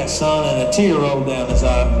good at that, son," and a tear rolled down his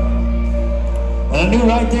eye. And I knew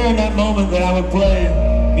right there in that moment that I would play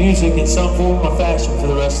music in some form or fashion for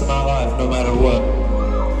the rest of my life, no matter what.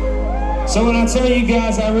 So when I tell you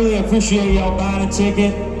guys, I really appreciate y'all buying a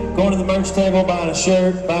ticket, going to the merch table, buying a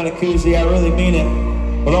shirt, buying a koozie. I really mean it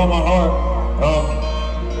with all my heart.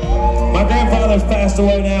 My grandfather's passed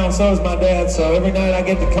away now, and so has my dad, so every night I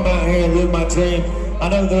get to come out here and live my dream. I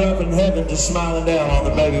know they're up in heaven just smiling down on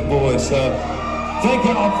the baby boy, so thank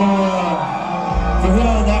y'all for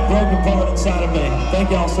healing that broken part inside of me.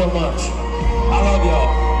 Thank y'all so much. I love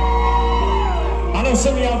y'all. I know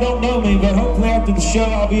some of y'all don't know me, but hopefully after the show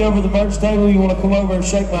I'll be over the merch table. You want to come over and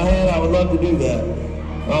shake my hand, I would love to do that.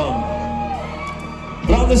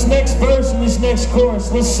 But on this next verse and this next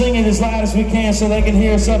chorus, let's sing it as loud as we can so they can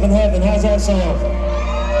hear us up in heaven. How's that sound?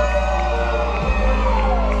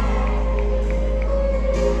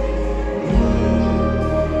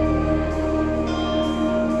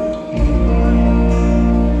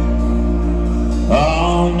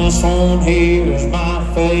 On this one here is my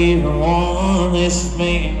favorite one. This is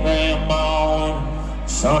me and Grandma and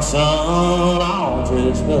son all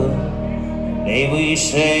dressed up. Day we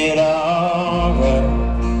said alright.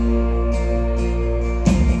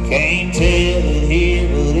 Can't tell it here,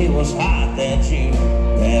 but it was hot that year.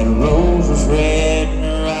 That rose was red and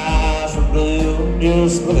her eyes were blue.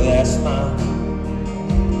 Just look at that smile.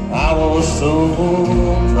 I was so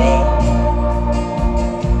proud.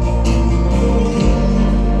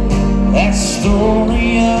 That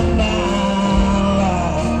story of my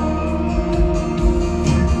life,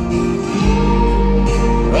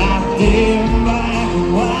 right there in black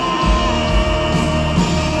and white.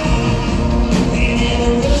 And it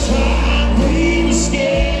looks like we were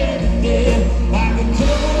scared to death, like a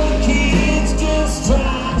couple of kids just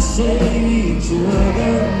trying to save each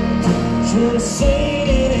other. Should have seen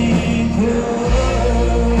it in color.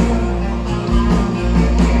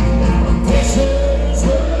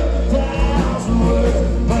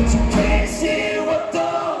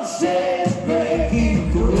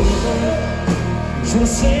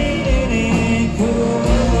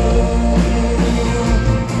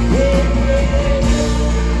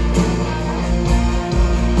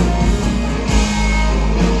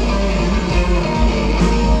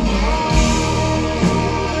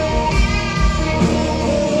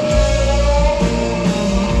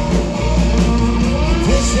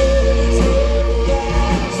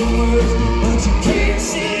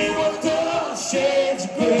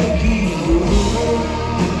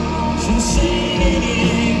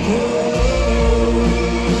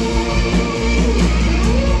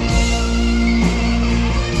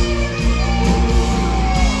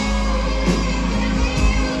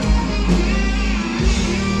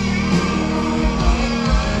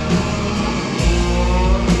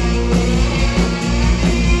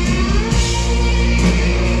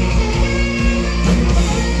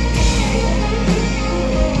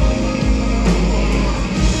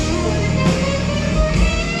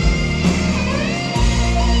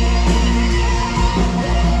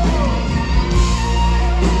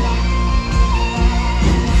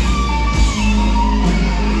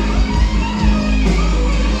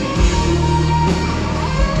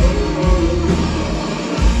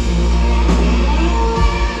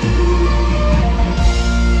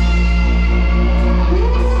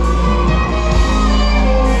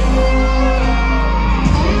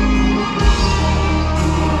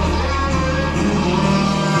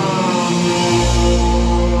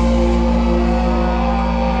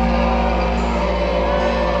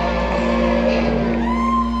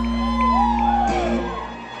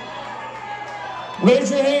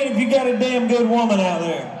 good woman out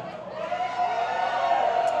there?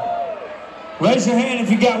 Raise your hand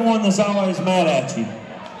if you got one that's always mad at you.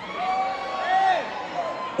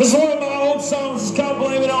 This is one of my old songs. It's called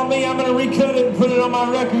Blame It On Me. I'm going to recut it and put it on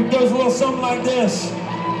my record. It goes a little something like this.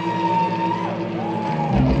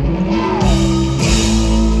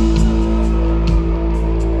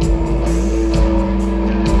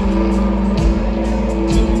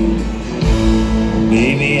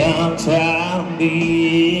 Baby, I'm tired of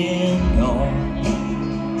being gone,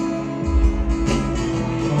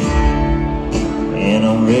 and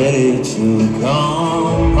I'm ready to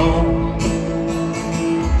come home.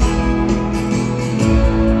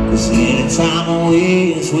 'Cause any time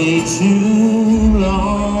away is way too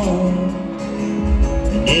long,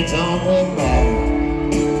 and it don't matter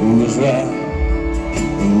who was right,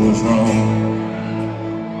 who was wrong.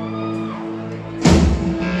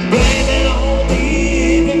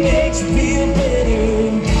 Feel better.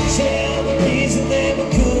 Tell the reason that we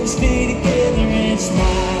couldn't stay together and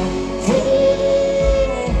smile.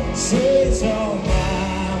 Say it's all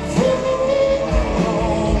my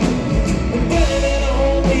fault. Blame it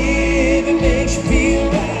on me if it makes you feel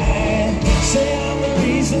right. Say I'm the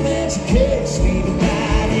reason that you can't sleep at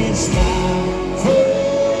night and smile.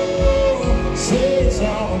 Say it's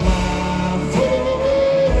all my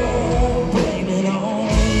fault. Blame it on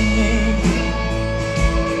me.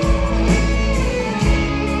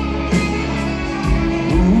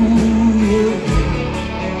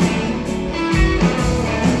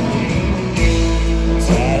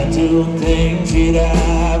 Doing things that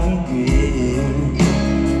I regret,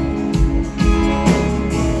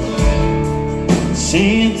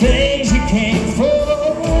 seeing things you can't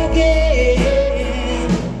forget.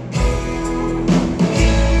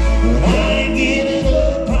 But I ain't giving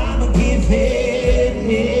up, I'ma give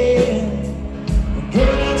in.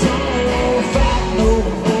 Girl, that's all I wanna fight no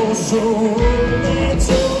more, so that's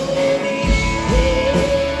all I need.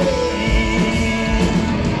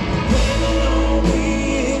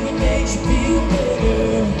 Feel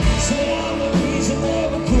better. Say I'm the reason that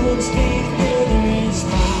we couldn't stay together and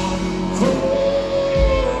smile.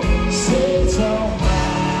 Say it's all my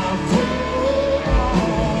fault.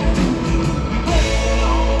 Blame it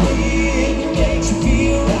on me if it makes you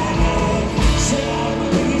feel right. Say I'm the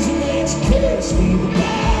reason that you can't sleep at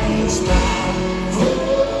night and smile.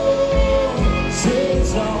 Say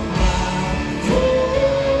it's all my fault.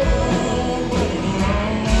 Blame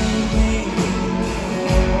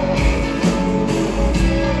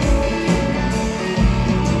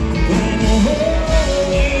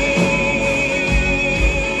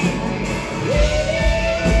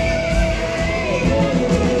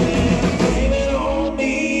it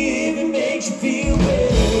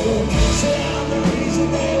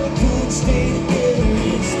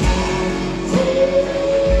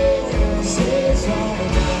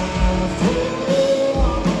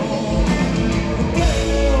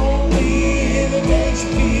on me.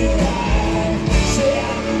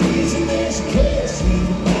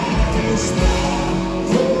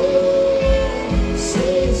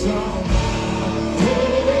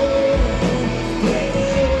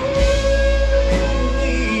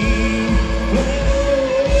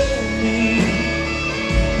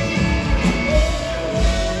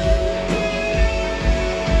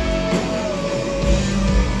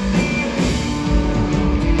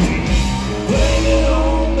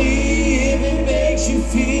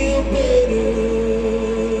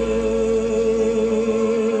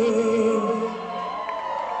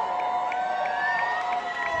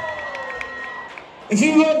 If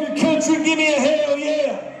you love your country, give me a hell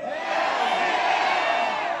yeah.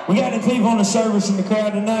 We got any people on the service in the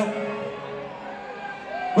crowd tonight?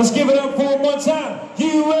 Let's give it up for them one time.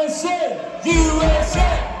 USA,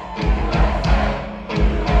 USA.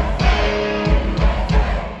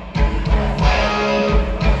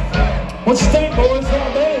 What you think, boys?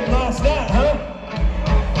 Not bad last night, huh?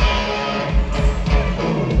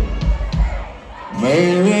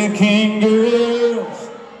 American girls,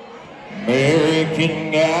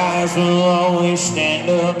 American guys will always stand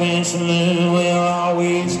up and Saloon will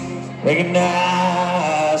always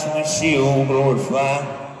recognize when we see old glory fly.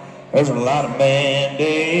 There's a lot of men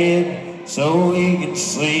dead, so we can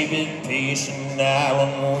sleep in peace tonight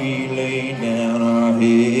when we lay down our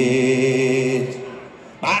heads.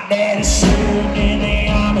 My daddy served in the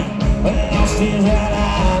army, but lost his right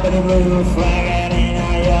eye, but he blew a flag out in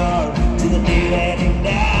our yard to the day that he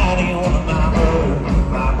died. He wanted my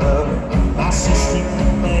brother, my sister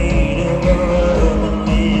made of love and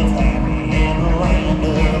live happy in the land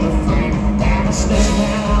of the free. Down the stairs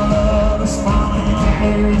now, love is falling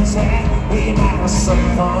under his hat. We might have some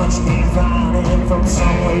punch me fine and from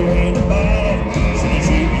somewhere in the back. Since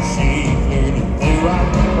you can see clearly through our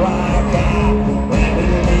black eye, when we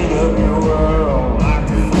lit up your world like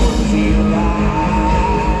the 4th of July.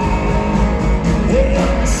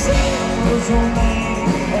 Yeah, the sun was your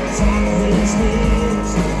name at the top of his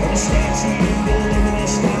lips, and the statue of liberty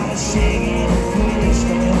started shaking and twist,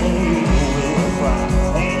 and then they will cry,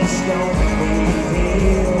 and it's gonna be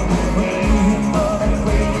here when you hear Mother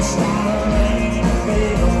Creek start raining and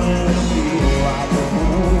bigger, when it feel like the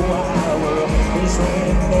whole wide world is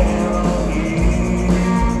raining down on you.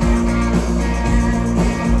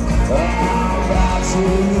 I'm about to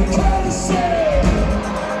curse it.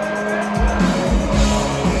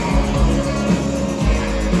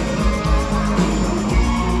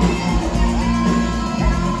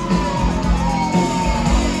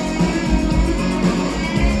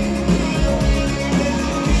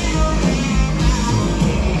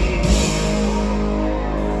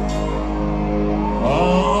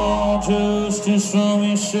 Justice from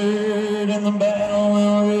your shirt and the battle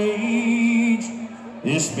will rage.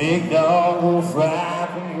 This big dog will fry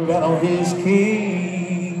when you rattle his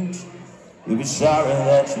cage. You'll be sorry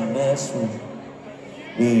that you messed with,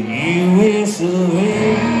 but you will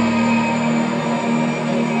survive.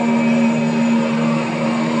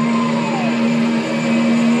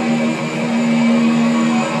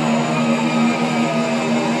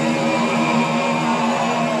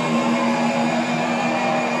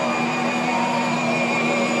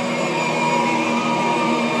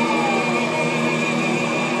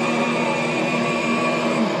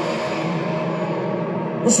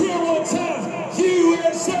 Let's hear it one time.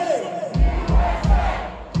 USA!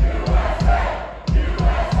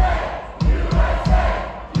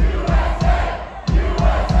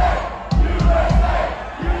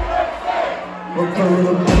 Look for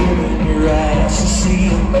the moon in your eyes to see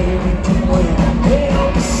American way. Hell,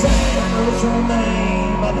 the sign knows your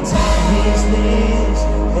name at the top of his list,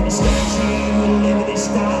 and the statue of liberty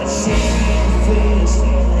started shaking and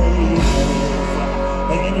twisting,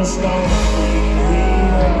 and it's gonna be real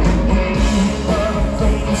when the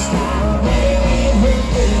flames start raining. Her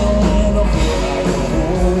bill and a feel like the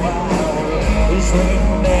whole wide world is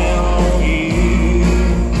raining down on you.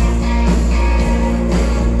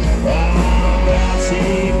 I'm about to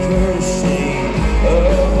take courtesy of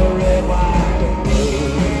the red, white, and blue.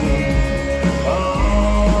 Oh,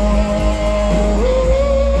 of the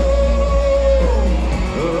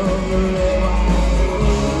red, white, and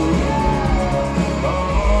blue.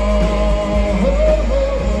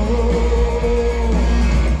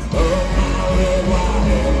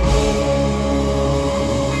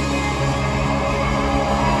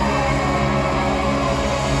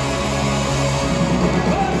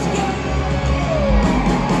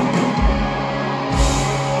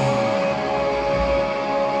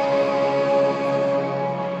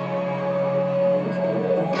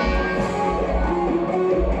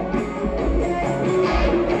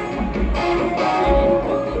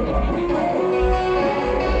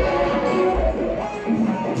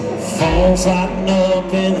 Phone's lighting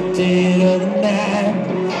up in the dead of the night.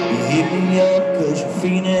 You hit me up cause you're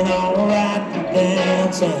feeling alright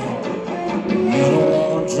downtown. You don't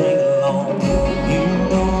wanna drink alone, you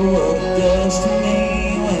know what it does to me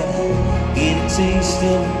when I get a taste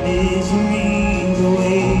of misery. The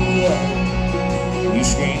way you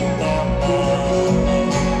scream out my name.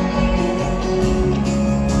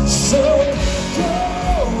 So go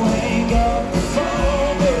hang up the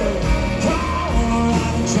phone, girl. Call her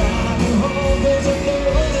out and drive you home, cause I know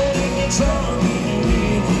that it gets hard when you're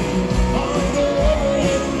with you. On the road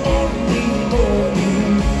in the morning for you.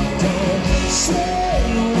 Don't say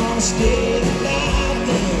you wanna stay the night,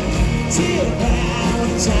 then till about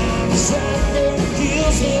the time is right. It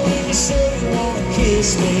kills me when you say you wanna kiss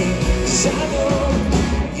me, cause I know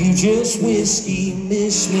you just whiskey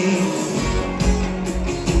miss me.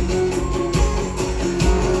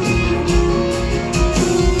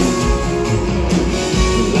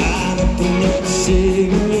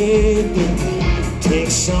 Cigarette, take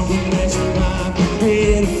something that you might be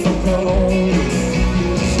ready for cold.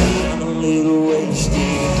 I'm a little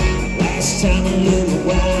wasted, last time a little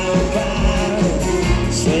while back.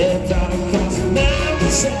 Slept out across the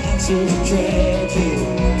mountainsides of the tragedy,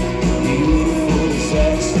 beautiful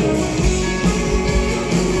disaster.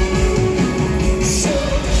 So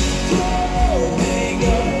go hang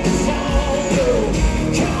up the phone, go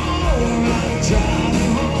call around, drive me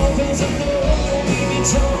home, cause I know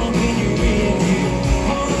talking you with you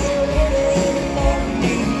on the road in the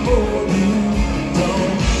morning for you.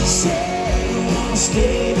 Don't say you wanna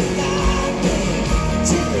stay the night,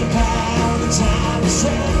 till about the time is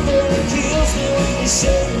right. But it kills me when you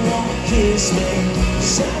say you wanna kiss me,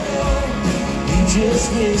 'cause I know you just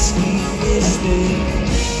wish me, miss me.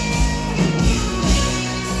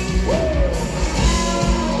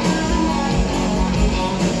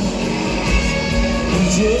 You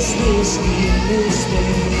just wish me, miss me.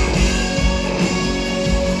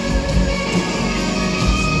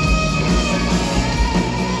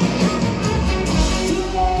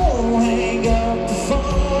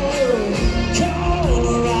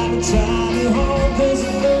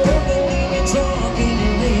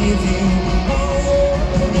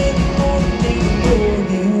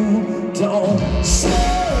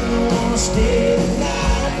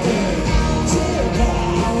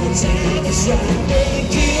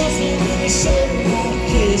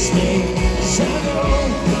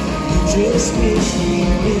 Just wish me,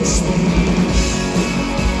 miss me.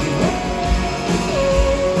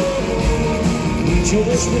 You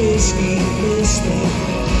just wish me, miss me.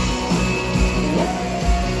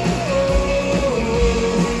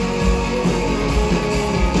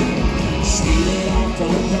 Stealing off,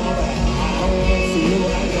 don't come back. I don't feel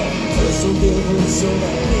like that. Hurt so good, hurt so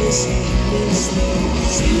bad. Miss me, miss me.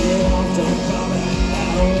 Stealing off, don't come back. I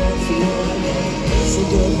don't feel like that. Hurt so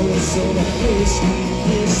good, hurt so bad. Miss me,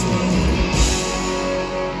 miss me.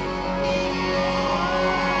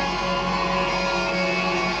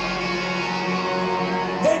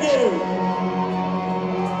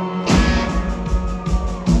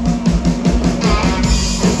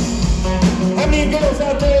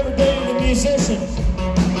 Out there every day with a musician.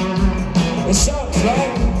 It sucks,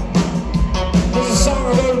 right? There's a song I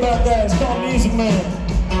wrote about that. It's called Music Man.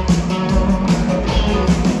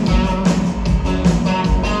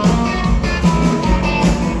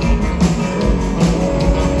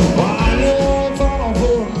 Well, I know I'm falling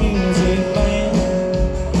for a music man.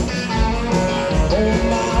 Old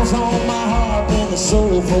miles on my heart and the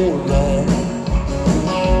soul for life.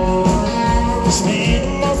 Spend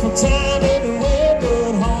most of my time everywhere.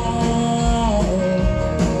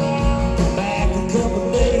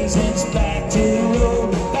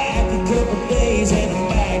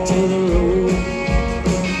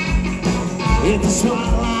 If the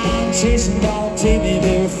swat line chasing don't take me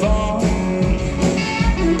very far,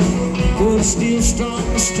 could still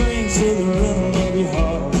strung the strings to the rhythm of your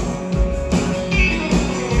heart.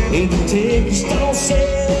 If the tickets don't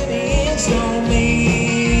sell, the ends don't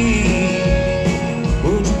mean,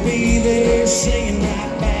 would you be there singing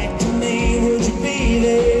right back to me? Would you be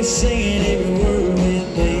there singing every word with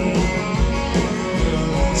me?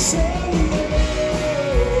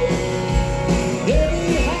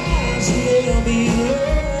 There'll be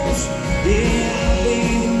lows, yeah, I'll be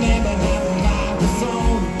the man behind the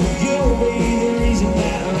microphone. You'll be the reason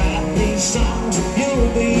that I write these songs. You'll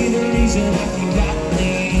be the reason I can write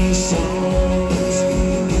these songs.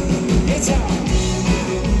 It's out.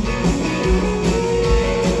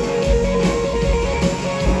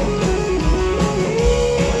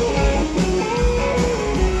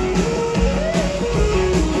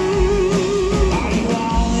 Are you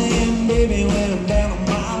all in, baby, when I'm down on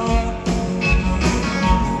my luck?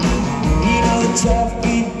 Tough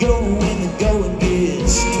keep going when the going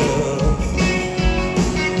gets tough.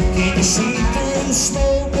 Can you see through the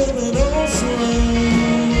smoke of an old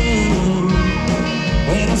saloon?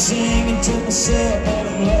 When I'm singing to myself, but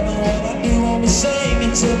I'm loving what I do. I'll be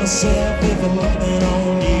singing to myself if I'm loving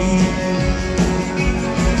on you.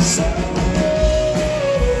 So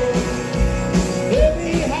there'll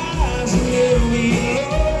be highs and there'll be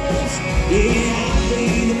lows. Yeah, I'll be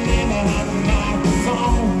the man behind the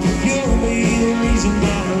microphone. You'll be the reason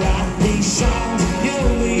that I write these songs.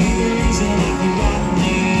 You'll be the reason I can write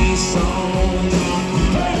these songs.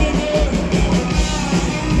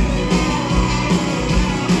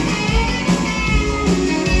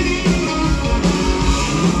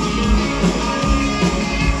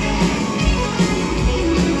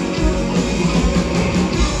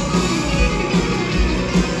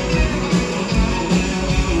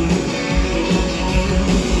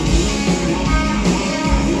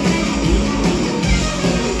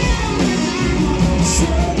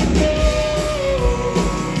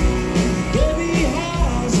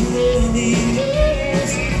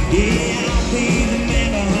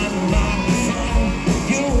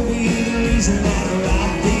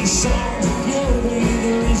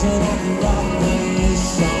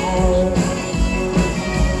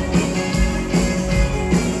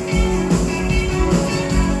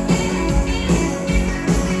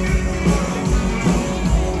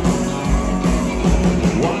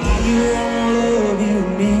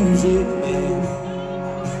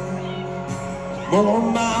 More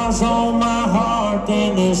miles on my heart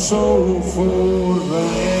than the soulful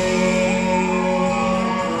rain.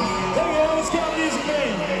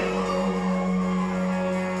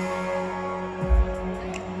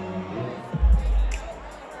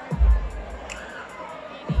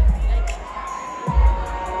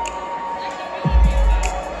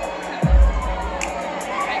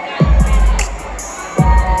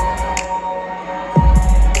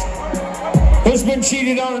 Who's been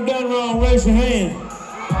cheated on or done wrong? Raise your hand.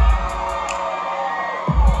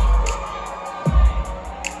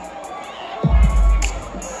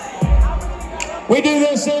 We do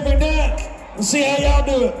this every night. Let's see how y'all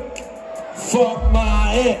do it. Fuck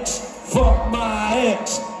my ex. Fuck my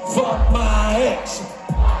ex. Fuck my ex.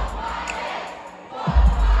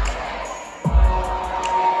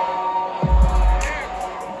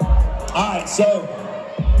 Alright, so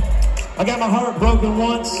I got my heart broken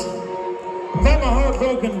once. I've had my heart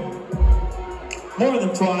broken more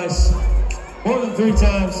than twice, more than 3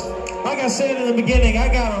 times. Like I said in the beginning, I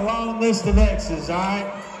got a long list of exes, alright?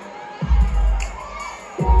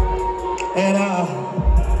 And I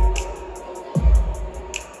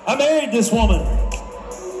married this woman.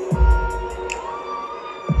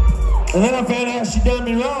 And then I found out she done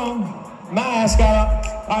me wrong. My ass got up.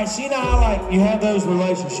 Alright, so you know how like you have those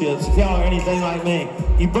relationships, if y'all are anything like me.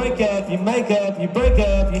 You break up, you make up, you break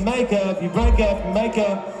up, you make up, you break up, you make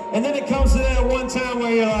up. And then it comes to that one time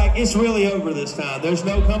where you're like, it's really over this time. There's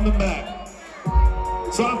no coming back.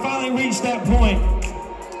 So I finally reached that point,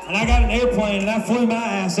 and I got an airplane and I flew my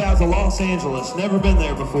ass out to Los Angeles. Never been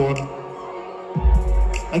there before.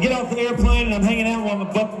 I get off the airplane and I'm hanging out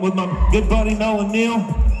with my good buddy Nothin.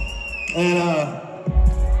 And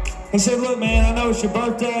he said, look, man, I know it's your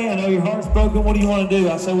birthday. I know your heart's broken. What do you want to do?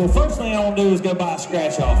 I said, well, first thing I want to do is go buy a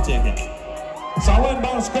scratch-off ticket. So I went and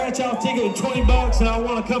bought a scratch-off ticket at $20, and I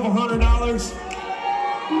won a couple $100.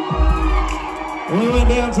 And we went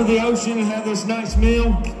down to the ocean and had this nice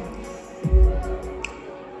meal.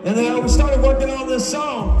 And then we started working on this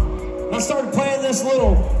song. I started playing this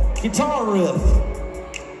little guitar riff.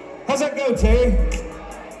 How's that go, Terry?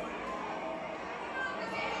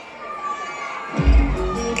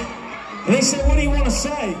 And he said, what do you want to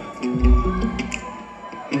say?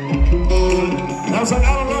 And I was like,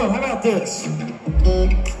 I don't know, how about this?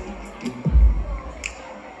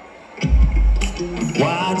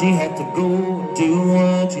 Why'd you have to go do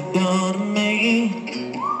what you done to me?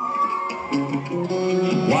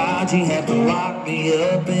 Why'd you have to lock me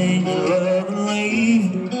up in your love and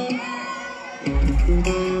leave?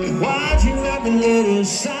 Why'd you have to let us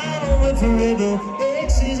sign away forever?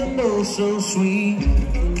 Exes are no so sweet.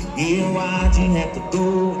 Yeah, why'd you have to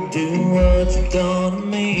go and do what you done to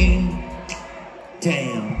me?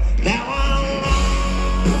 Damn, now I'm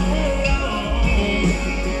long gone.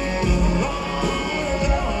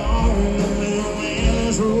 The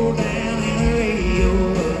winds roll down in the radio.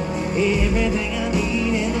 Everything I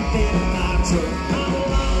need in the bed of my truck. I'm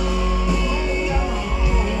long gone.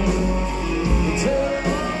 Turn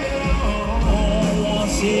it on.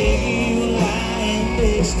 Once you lying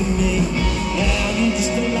next to me. Now you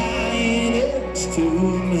just lying next to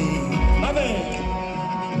me. My man.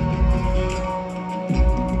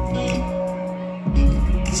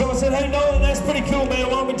 So I said, hey, Nolan, that's pretty cool, man.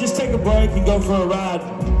 Why don't we just take a break and go for a ride?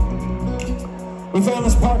 We found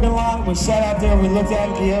this parking lot. We sat out there and we looked out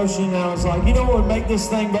at the ocean. And I was like, you know what would make this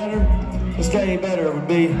thing better? This guy better. It would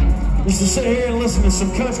be just to sit here and listen to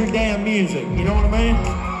some country damn music. You know what I mean?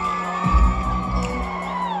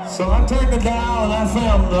 So I turned the dial and I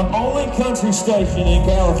found the only country station in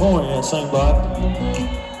California that sang by.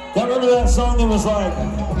 Y'all remember that song that was like,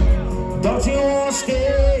 don't you want to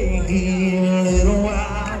stay here a little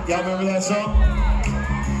while? Y'all remember that song?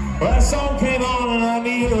 Well, that song came on and I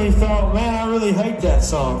immediately thought, man, I really hate that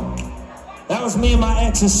song. That was me and my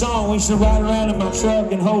ex's song. We used to ride around in my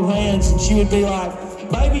truck and hold hands and she would be like,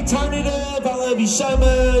 baby, turn it up. I love you so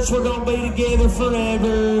much. We're going to be together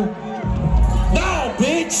forever. No,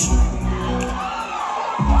 bitch!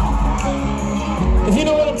 If you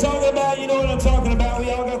know what I'm talking about, you know what I'm talking about. We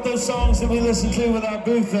all got those songs that we listen to with our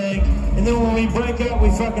boo thing, and then when we break up, we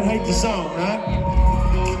fucking hate the song, right?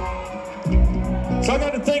 So I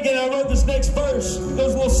got to thinking, I wrote this next verse. It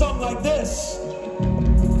goes a little something like this.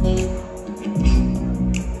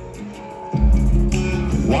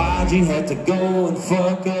 Why'd you have to go and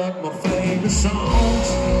fuck up my favorite songs?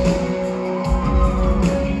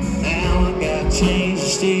 Change the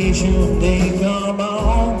station when they come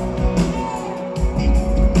on.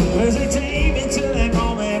 Cause they take me to that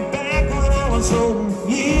moment back when I was holding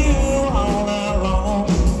you all night long.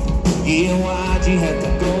 Yeah, why'd you have to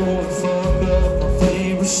go and fuck up my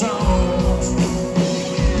favorite songs?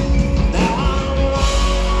 Now I'm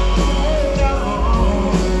long gone,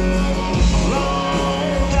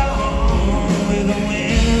 with the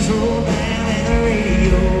winds roll down and the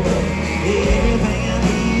radio. Everything I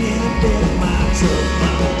need in a bed of my truck.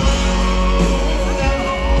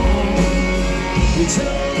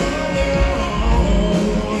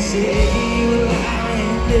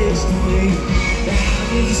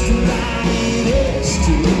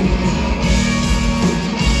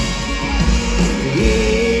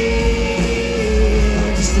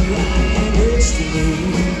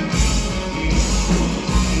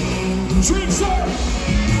 Drink, sir!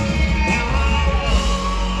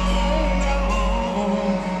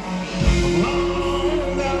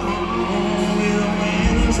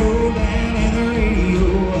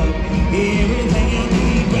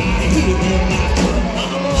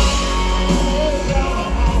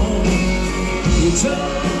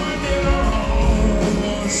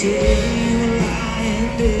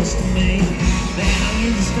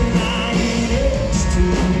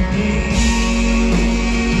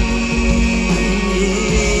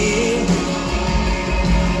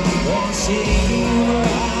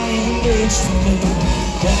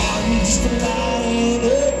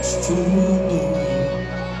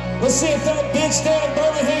 Let's see if that bitch down in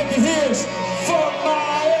Birmingham can hear us. Fuck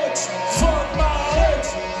my ex, fuck my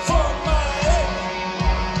ex, fuck my ex.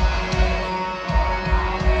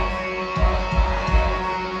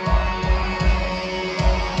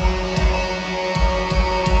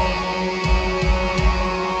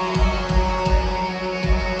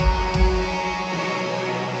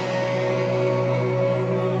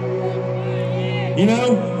 You know,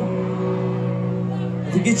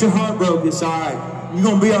 if you get your heart broke, it's all right. You're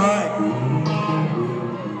gonna be all right.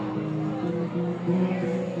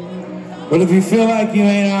 But if you feel like you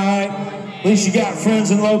ain't all right, at least you got friends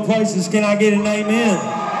in low places. Can I get an amen?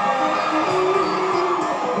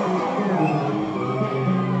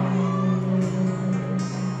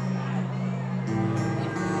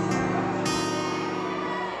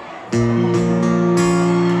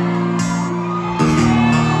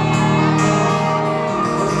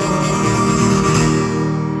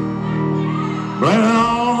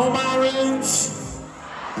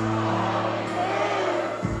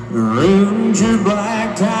 Ruined your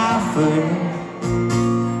black tie fair.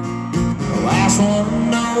 The last one to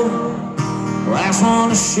know, the last one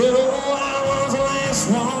to show. I was the last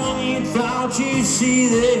one you thought you'd see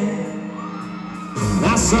there. And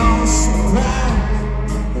I saw some pride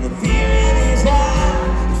and the fear in his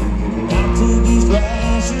eyes. And I took his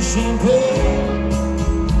glass of champagne.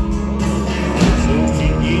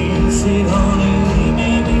 15 years, said, honey, you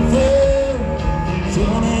made me fail.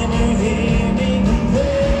 You'll never hear me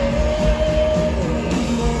compare.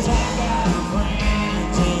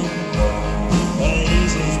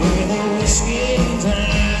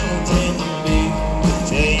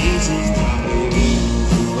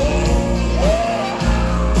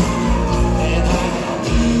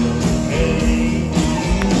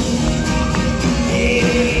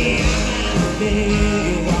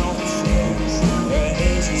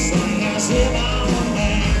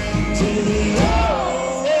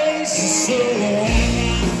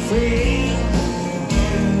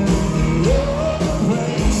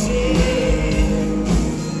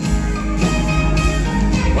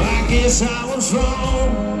 I was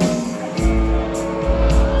wrong,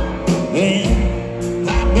 and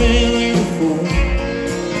I've been there before.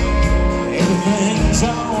 Everything's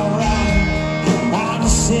alright. I'll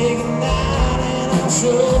just say goodnight and I'll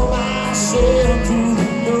show myself to the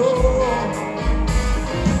door.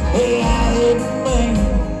 Hey, I didn't mean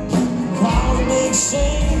cause a big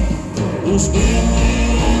scene. Just give me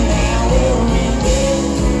an hour in bed.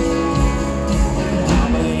 I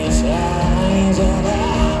miss eyes and eyes.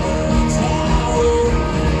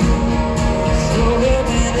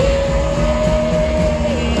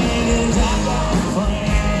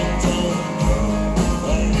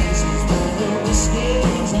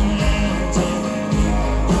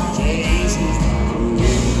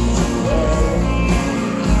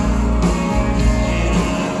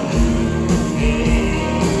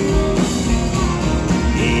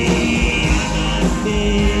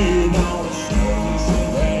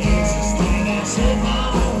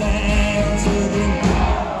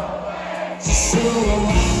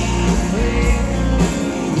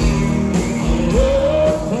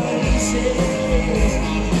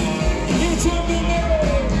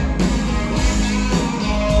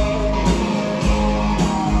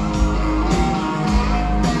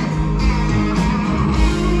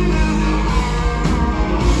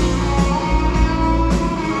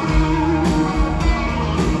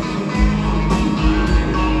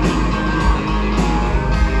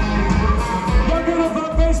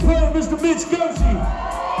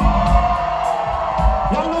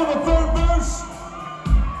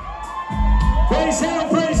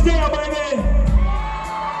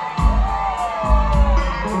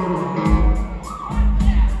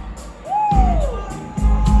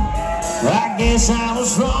 Guess I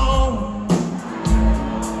was wrong,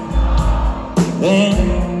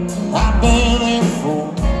 and I've been there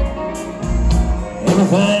before.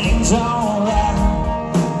 Everything's alright.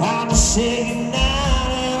 I'll just say goodnight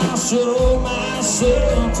and I'll show myself.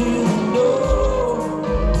 yourself to the door.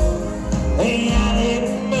 Hey, I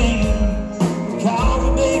didn't mean cause a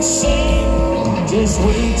big scene. Just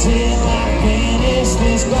wait till I finish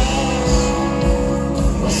this glass.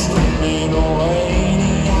 Slipping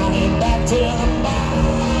away, I'll get back to the bar.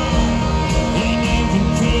 And you can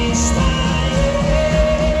kiss my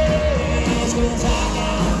ass, 'cause I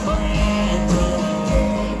got a friend to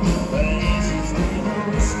places with a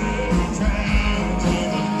whiskey drowns in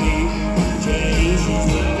the big cases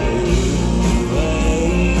with the way.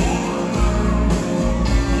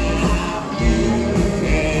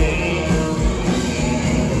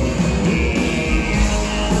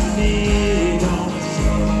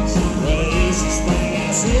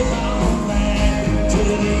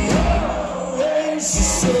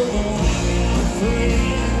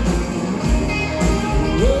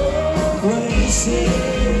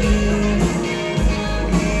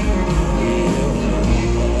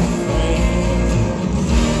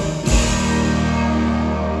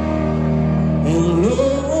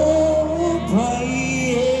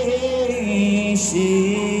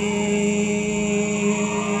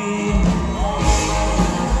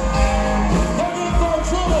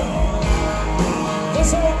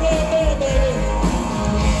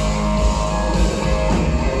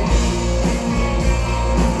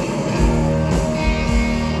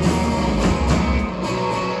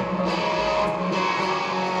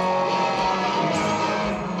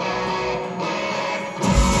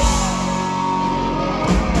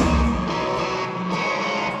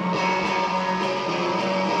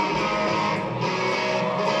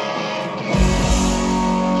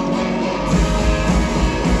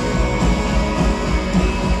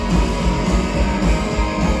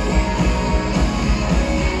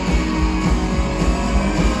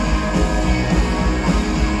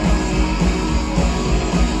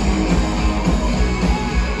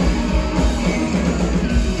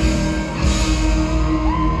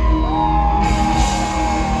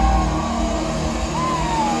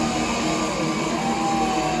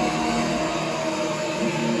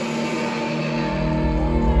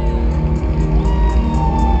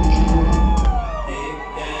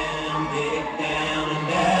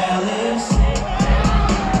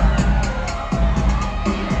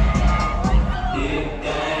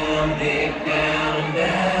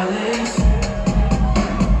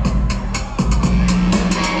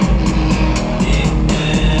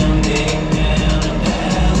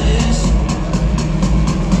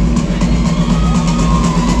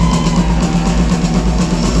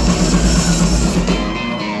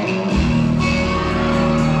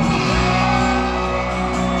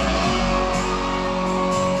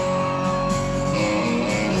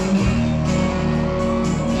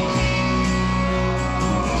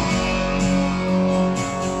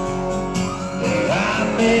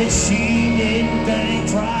 She didn't think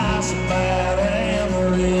twice about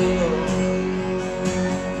Amarillo.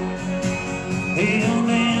 He'll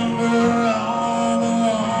never all the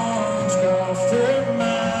ones crossed her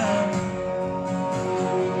mind.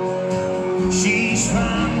 She's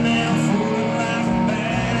fine now for a life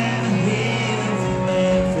bad and here from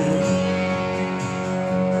Memphis.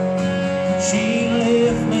 She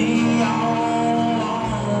left me all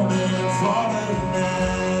alone in Florida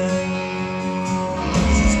tonight.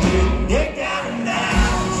 Dig down and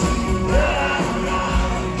down, ride,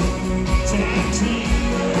 ride, take to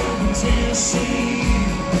Tennessee.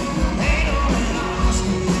 Ain't on an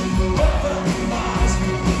Austin, up in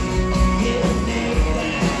Boston, get a dig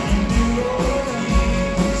down in New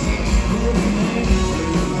Orleans. Living in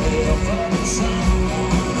hell from the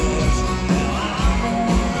sunrise. Now I'm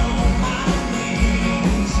on my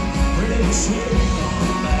knees, really sitting on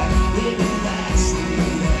back, living that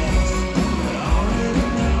sweet ass. But I already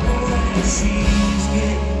know that she's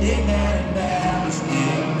getting dig down in Dallas,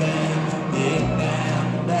 dig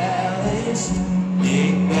down Dallas,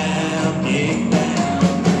 dig down.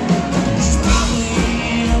 She's probably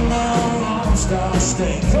in the Lone Star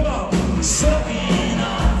State. Come on, sucking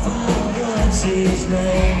off the what's his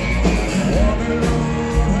name. Wonder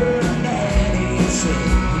what her daddy said.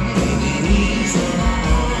 Maybe he's the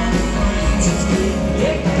one friend. She's getting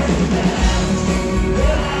dig down in Dallas,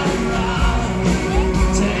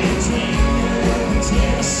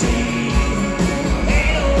 Tennessee.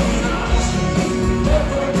 Ain't on Austin,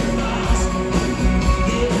 up in Boston,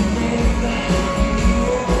 getting dig down in New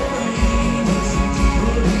Orleans.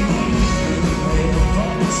 Living in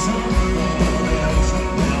from the sunrise.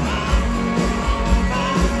 Now I'm on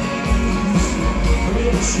my knees,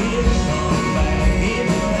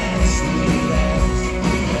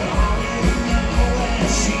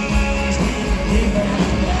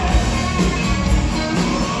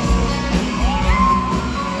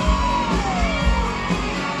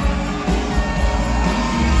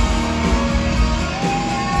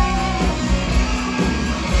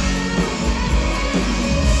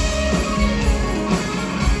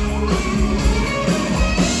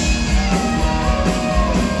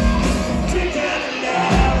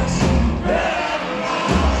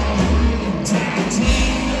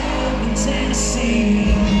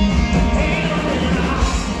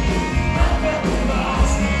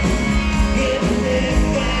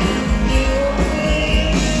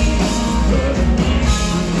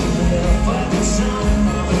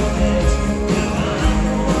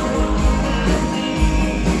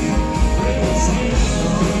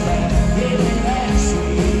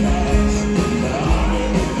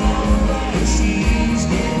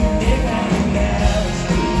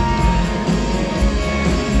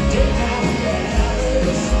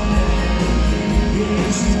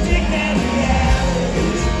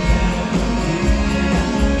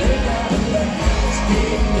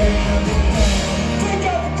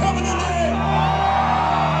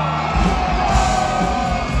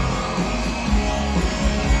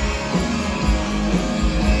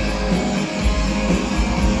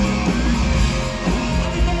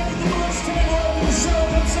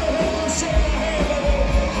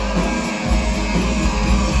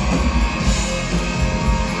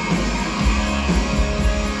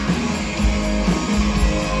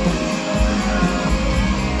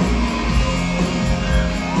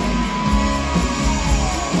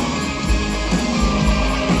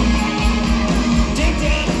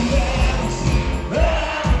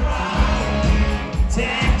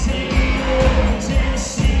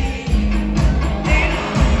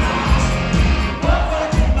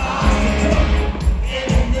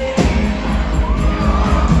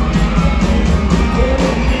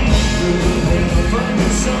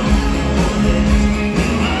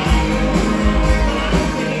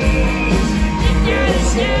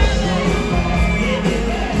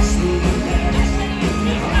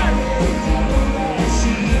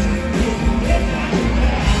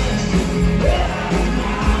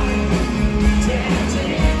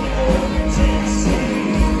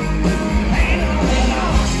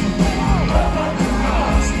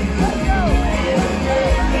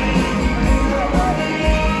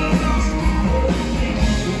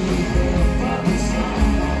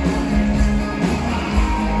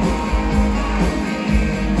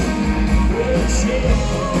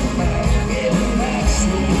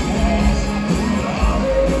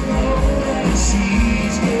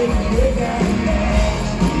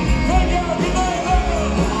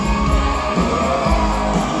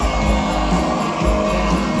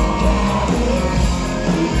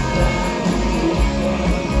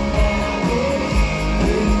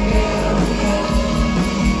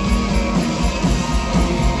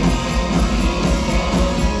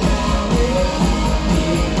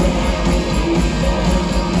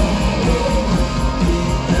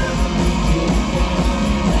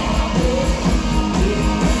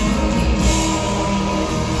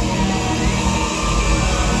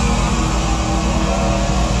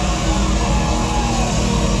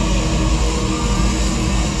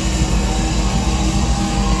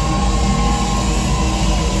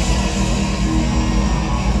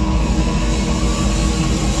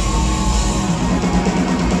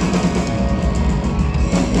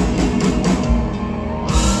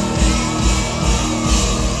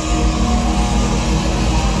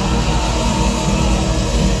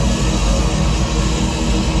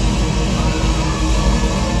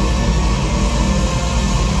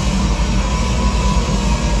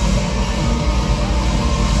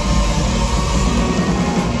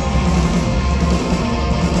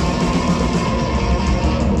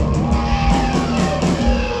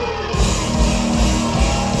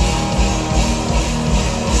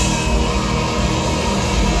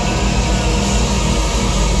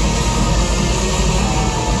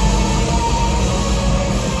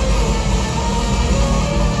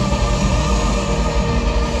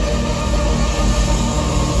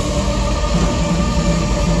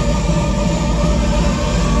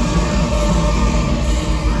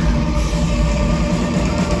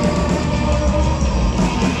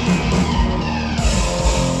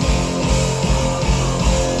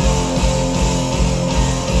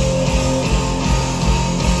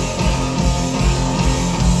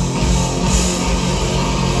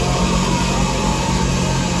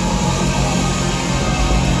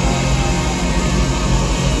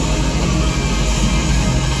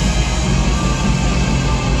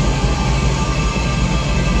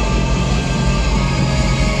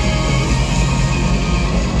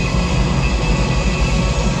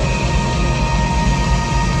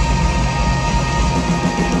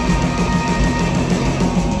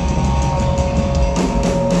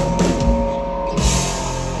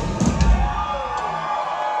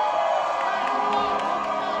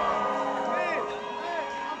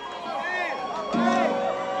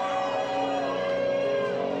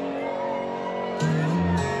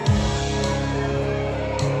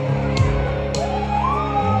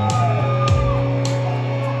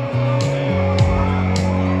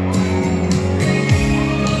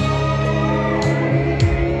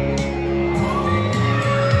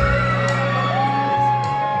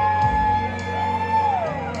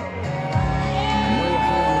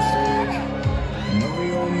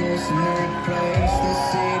 to replace the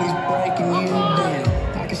city